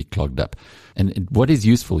hospitals going to be clogged up? And what is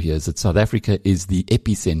useful here is that South Africa is the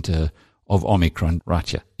epicenter of Omicron right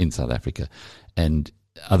here in South Africa. And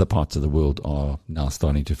other parts of the world are now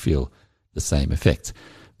starting to feel the same effects.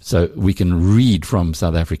 So we can read from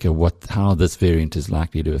South Africa how this variant is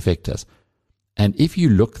likely to affect us. And if you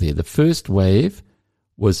look there, the first wave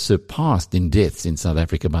was surpassed in deaths in South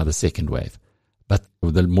Africa by the second wave. But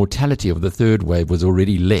the mortality of the third wave was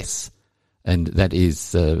already less. And that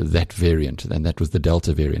is that variant, and that was the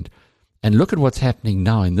Delta variant. And look at what's happening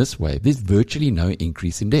now in this wave. There's virtually no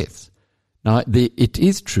increase in deaths. Now, it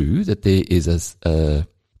is true that there is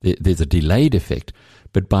there's a delayed effect.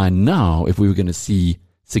 But by now, if we were going to see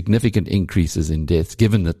significant increases in deaths,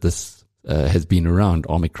 given that this has been around,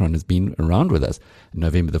 Omicron has been around with us,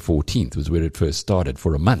 November the 14th was where it first started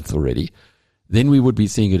for a month already, then we would be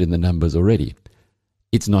seeing it in the numbers already.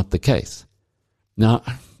 It's not the case. Now,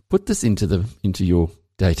 put this into your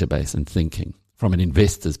database and thinking from an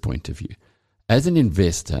investor's point of view. As an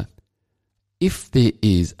investor, if there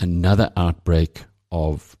is another outbreak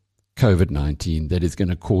of COVID-19 that is going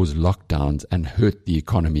to cause lockdowns and hurt the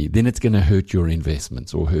economy, then it's going to hurt your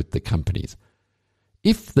investments or hurt the companies.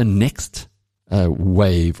 If the next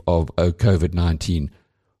wave of COVID-19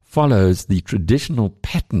 follows the traditional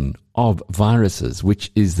pattern of viruses,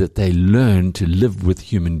 which is that they learn to live with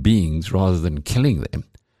human beings rather than killing them,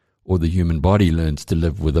 or the human body learns to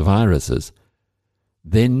live with the viruses,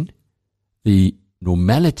 then the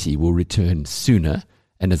normality will return sooner,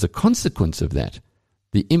 and as a consequence of that,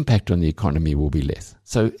 the impact on the economy will be less.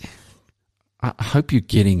 So I hope you're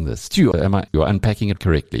getting this. Stu, you're unpacking it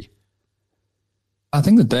correctly? I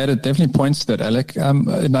think the data definitely points to that, Alec.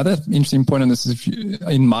 Another interesting point on this is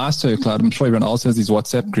in my circle, I'm sure everyone else has these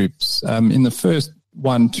WhatsApp groups. In the first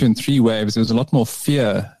 1, 2, and 3 waves, there was a lot more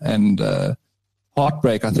fear and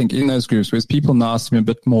heartbreak, I think, in those groups, whereas people now seem a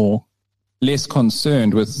bit less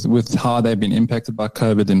concerned with how they've been impacted by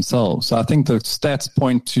COVID themselves. So I think the stats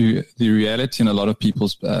point to the reality in a lot of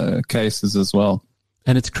people's cases as well.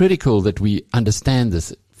 And it's critical that we understand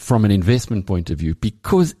this from an investment point of view,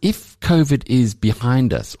 because if COVID is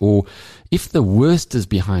behind us, or if the worst is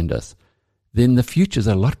behind us, then the future's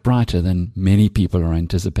a lot brighter than many people are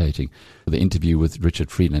anticipating. The interview with Richard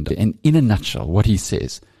Friedland, and in a nutshell, what he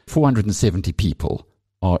says, 470 people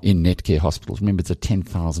are in Netcare hospitals. Remember, it's a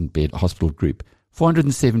 10,000 bed hospital group.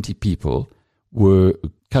 470 people were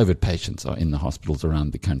COVID patients are in the hospitals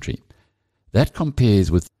around the country. That compares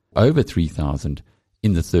with over 3,000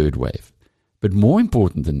 in the third wave. But more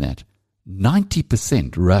important than that,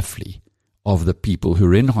 90% roughly of the people who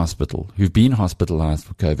are in hospital, who've been hospitalized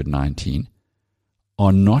for COVID-19,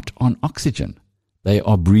 are not on oxygen. They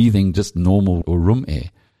are breathing just normal or room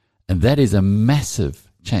air. And that is a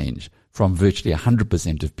massive change from virtually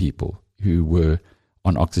 100% of people who were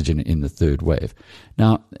on oxygen in the third wave.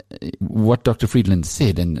 Now, what Dr. Friedland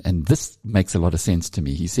said, and this makes a lot of sense to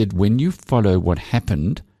me, he said, when you follow what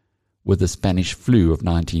happened with the Spanish flu of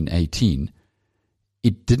 1918,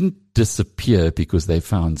 it didn't disappear because they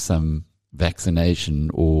found some vaccination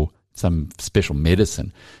or some special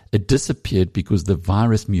medicine. It disappeared because the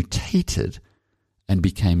virus mutated and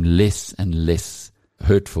became less and less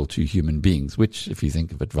hurtful to human beings, which, if you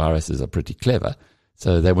think of it, viruses are pretty clever.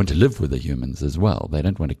 So they want to live with the humans as well. They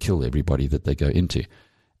don't want to kill everybody that they go into.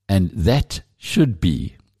 And that should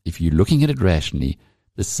be, if you're looking at it rationally,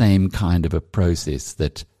 the same kind of a process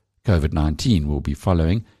that COVID-19 will be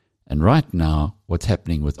following. And right now, what's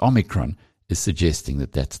happening with Omicron is suggesting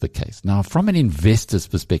that that's the case. Now, from an investor's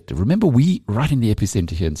perspective, remember, we, right in the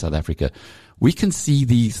epicenter here in South Africa, we can see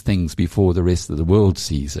these things before the rest of the world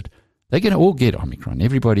sees it. They're going to all get Omicron.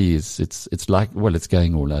 Everybody is, it's like, well, it's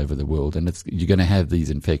going all over the world, and you're going to have these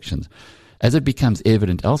infections. As it becomes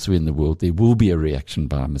evident elsewhere in the world, there will be a reaction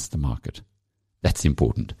by Mr. Market. That's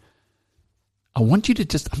important. I want you to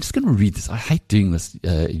I'm just going to read this. I hate doing this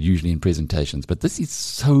usually in presentations, but this is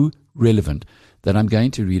so relevant that I'm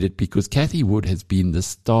going to read it because Kathy Wood has been the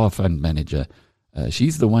star fund manager.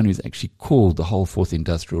 She's the one who's actually called the whole fourth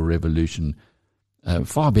industrial revolution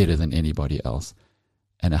far better than anybody else.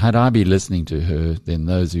 And had I been listening to her, then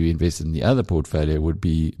those who invested in the other portfolio would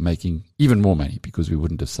be making even more money because we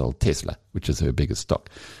wouldn't have sold Tesla, which is her biggest stock.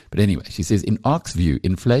 But anyway, she says, in ARC's view,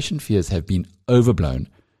 inflation fears have been overblown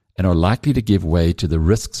and are likely to give way to the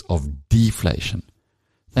risks of deflation,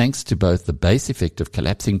 thanks to both the base effect of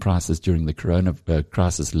collapsing prices during the corona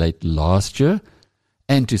crisis late last year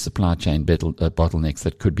and to supply chain bottlenecks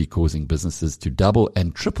that could be causing businesses to double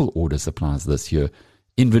and triple order supplies this year.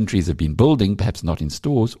 Inventories have been building, perhaps not in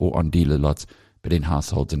stores or on dealer lots, but in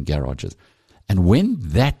households and garages. And when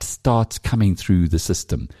that starts coming through the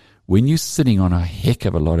system, when you're sitting on a heck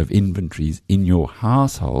of a lot of inventories in your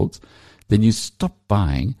households, then you stop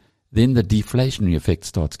buying, then the deflationary effect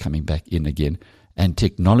starts coming back in again. And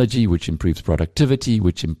technology, which improves productivity,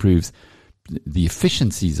 which improves the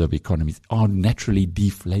efficiencies of economies are naturally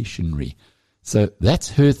deflationary. So that's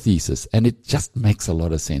her thesis, and it just makes a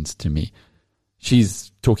lot of sense to me.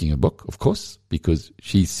 She's talking a book, of course, because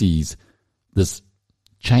she sees this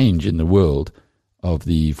change in the world of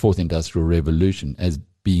the Fourth Industrial Revolution as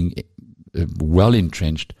being well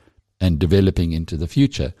entrenched and developing into the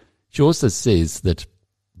future. She also says that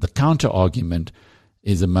the counter-argument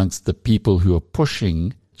is amongst the people who are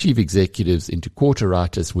pushing chief executives into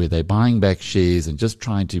quarteritis, where they're buying back shares and just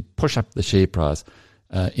trying to push up the share price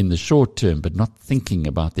in the short term, but not thinking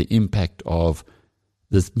about the impact of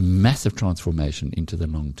this massive transformation into the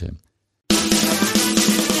long term.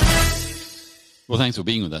 Well, thanks for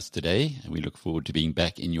being with us today, and we look forward to being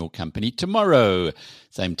back in your company tomorrow.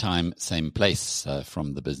 Same time, same place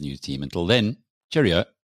from the BizNews team. Until then, cheerio.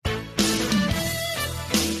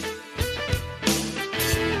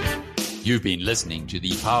 You've been listening to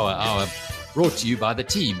the Power Hour, brought to you by the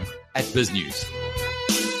team at BizNews.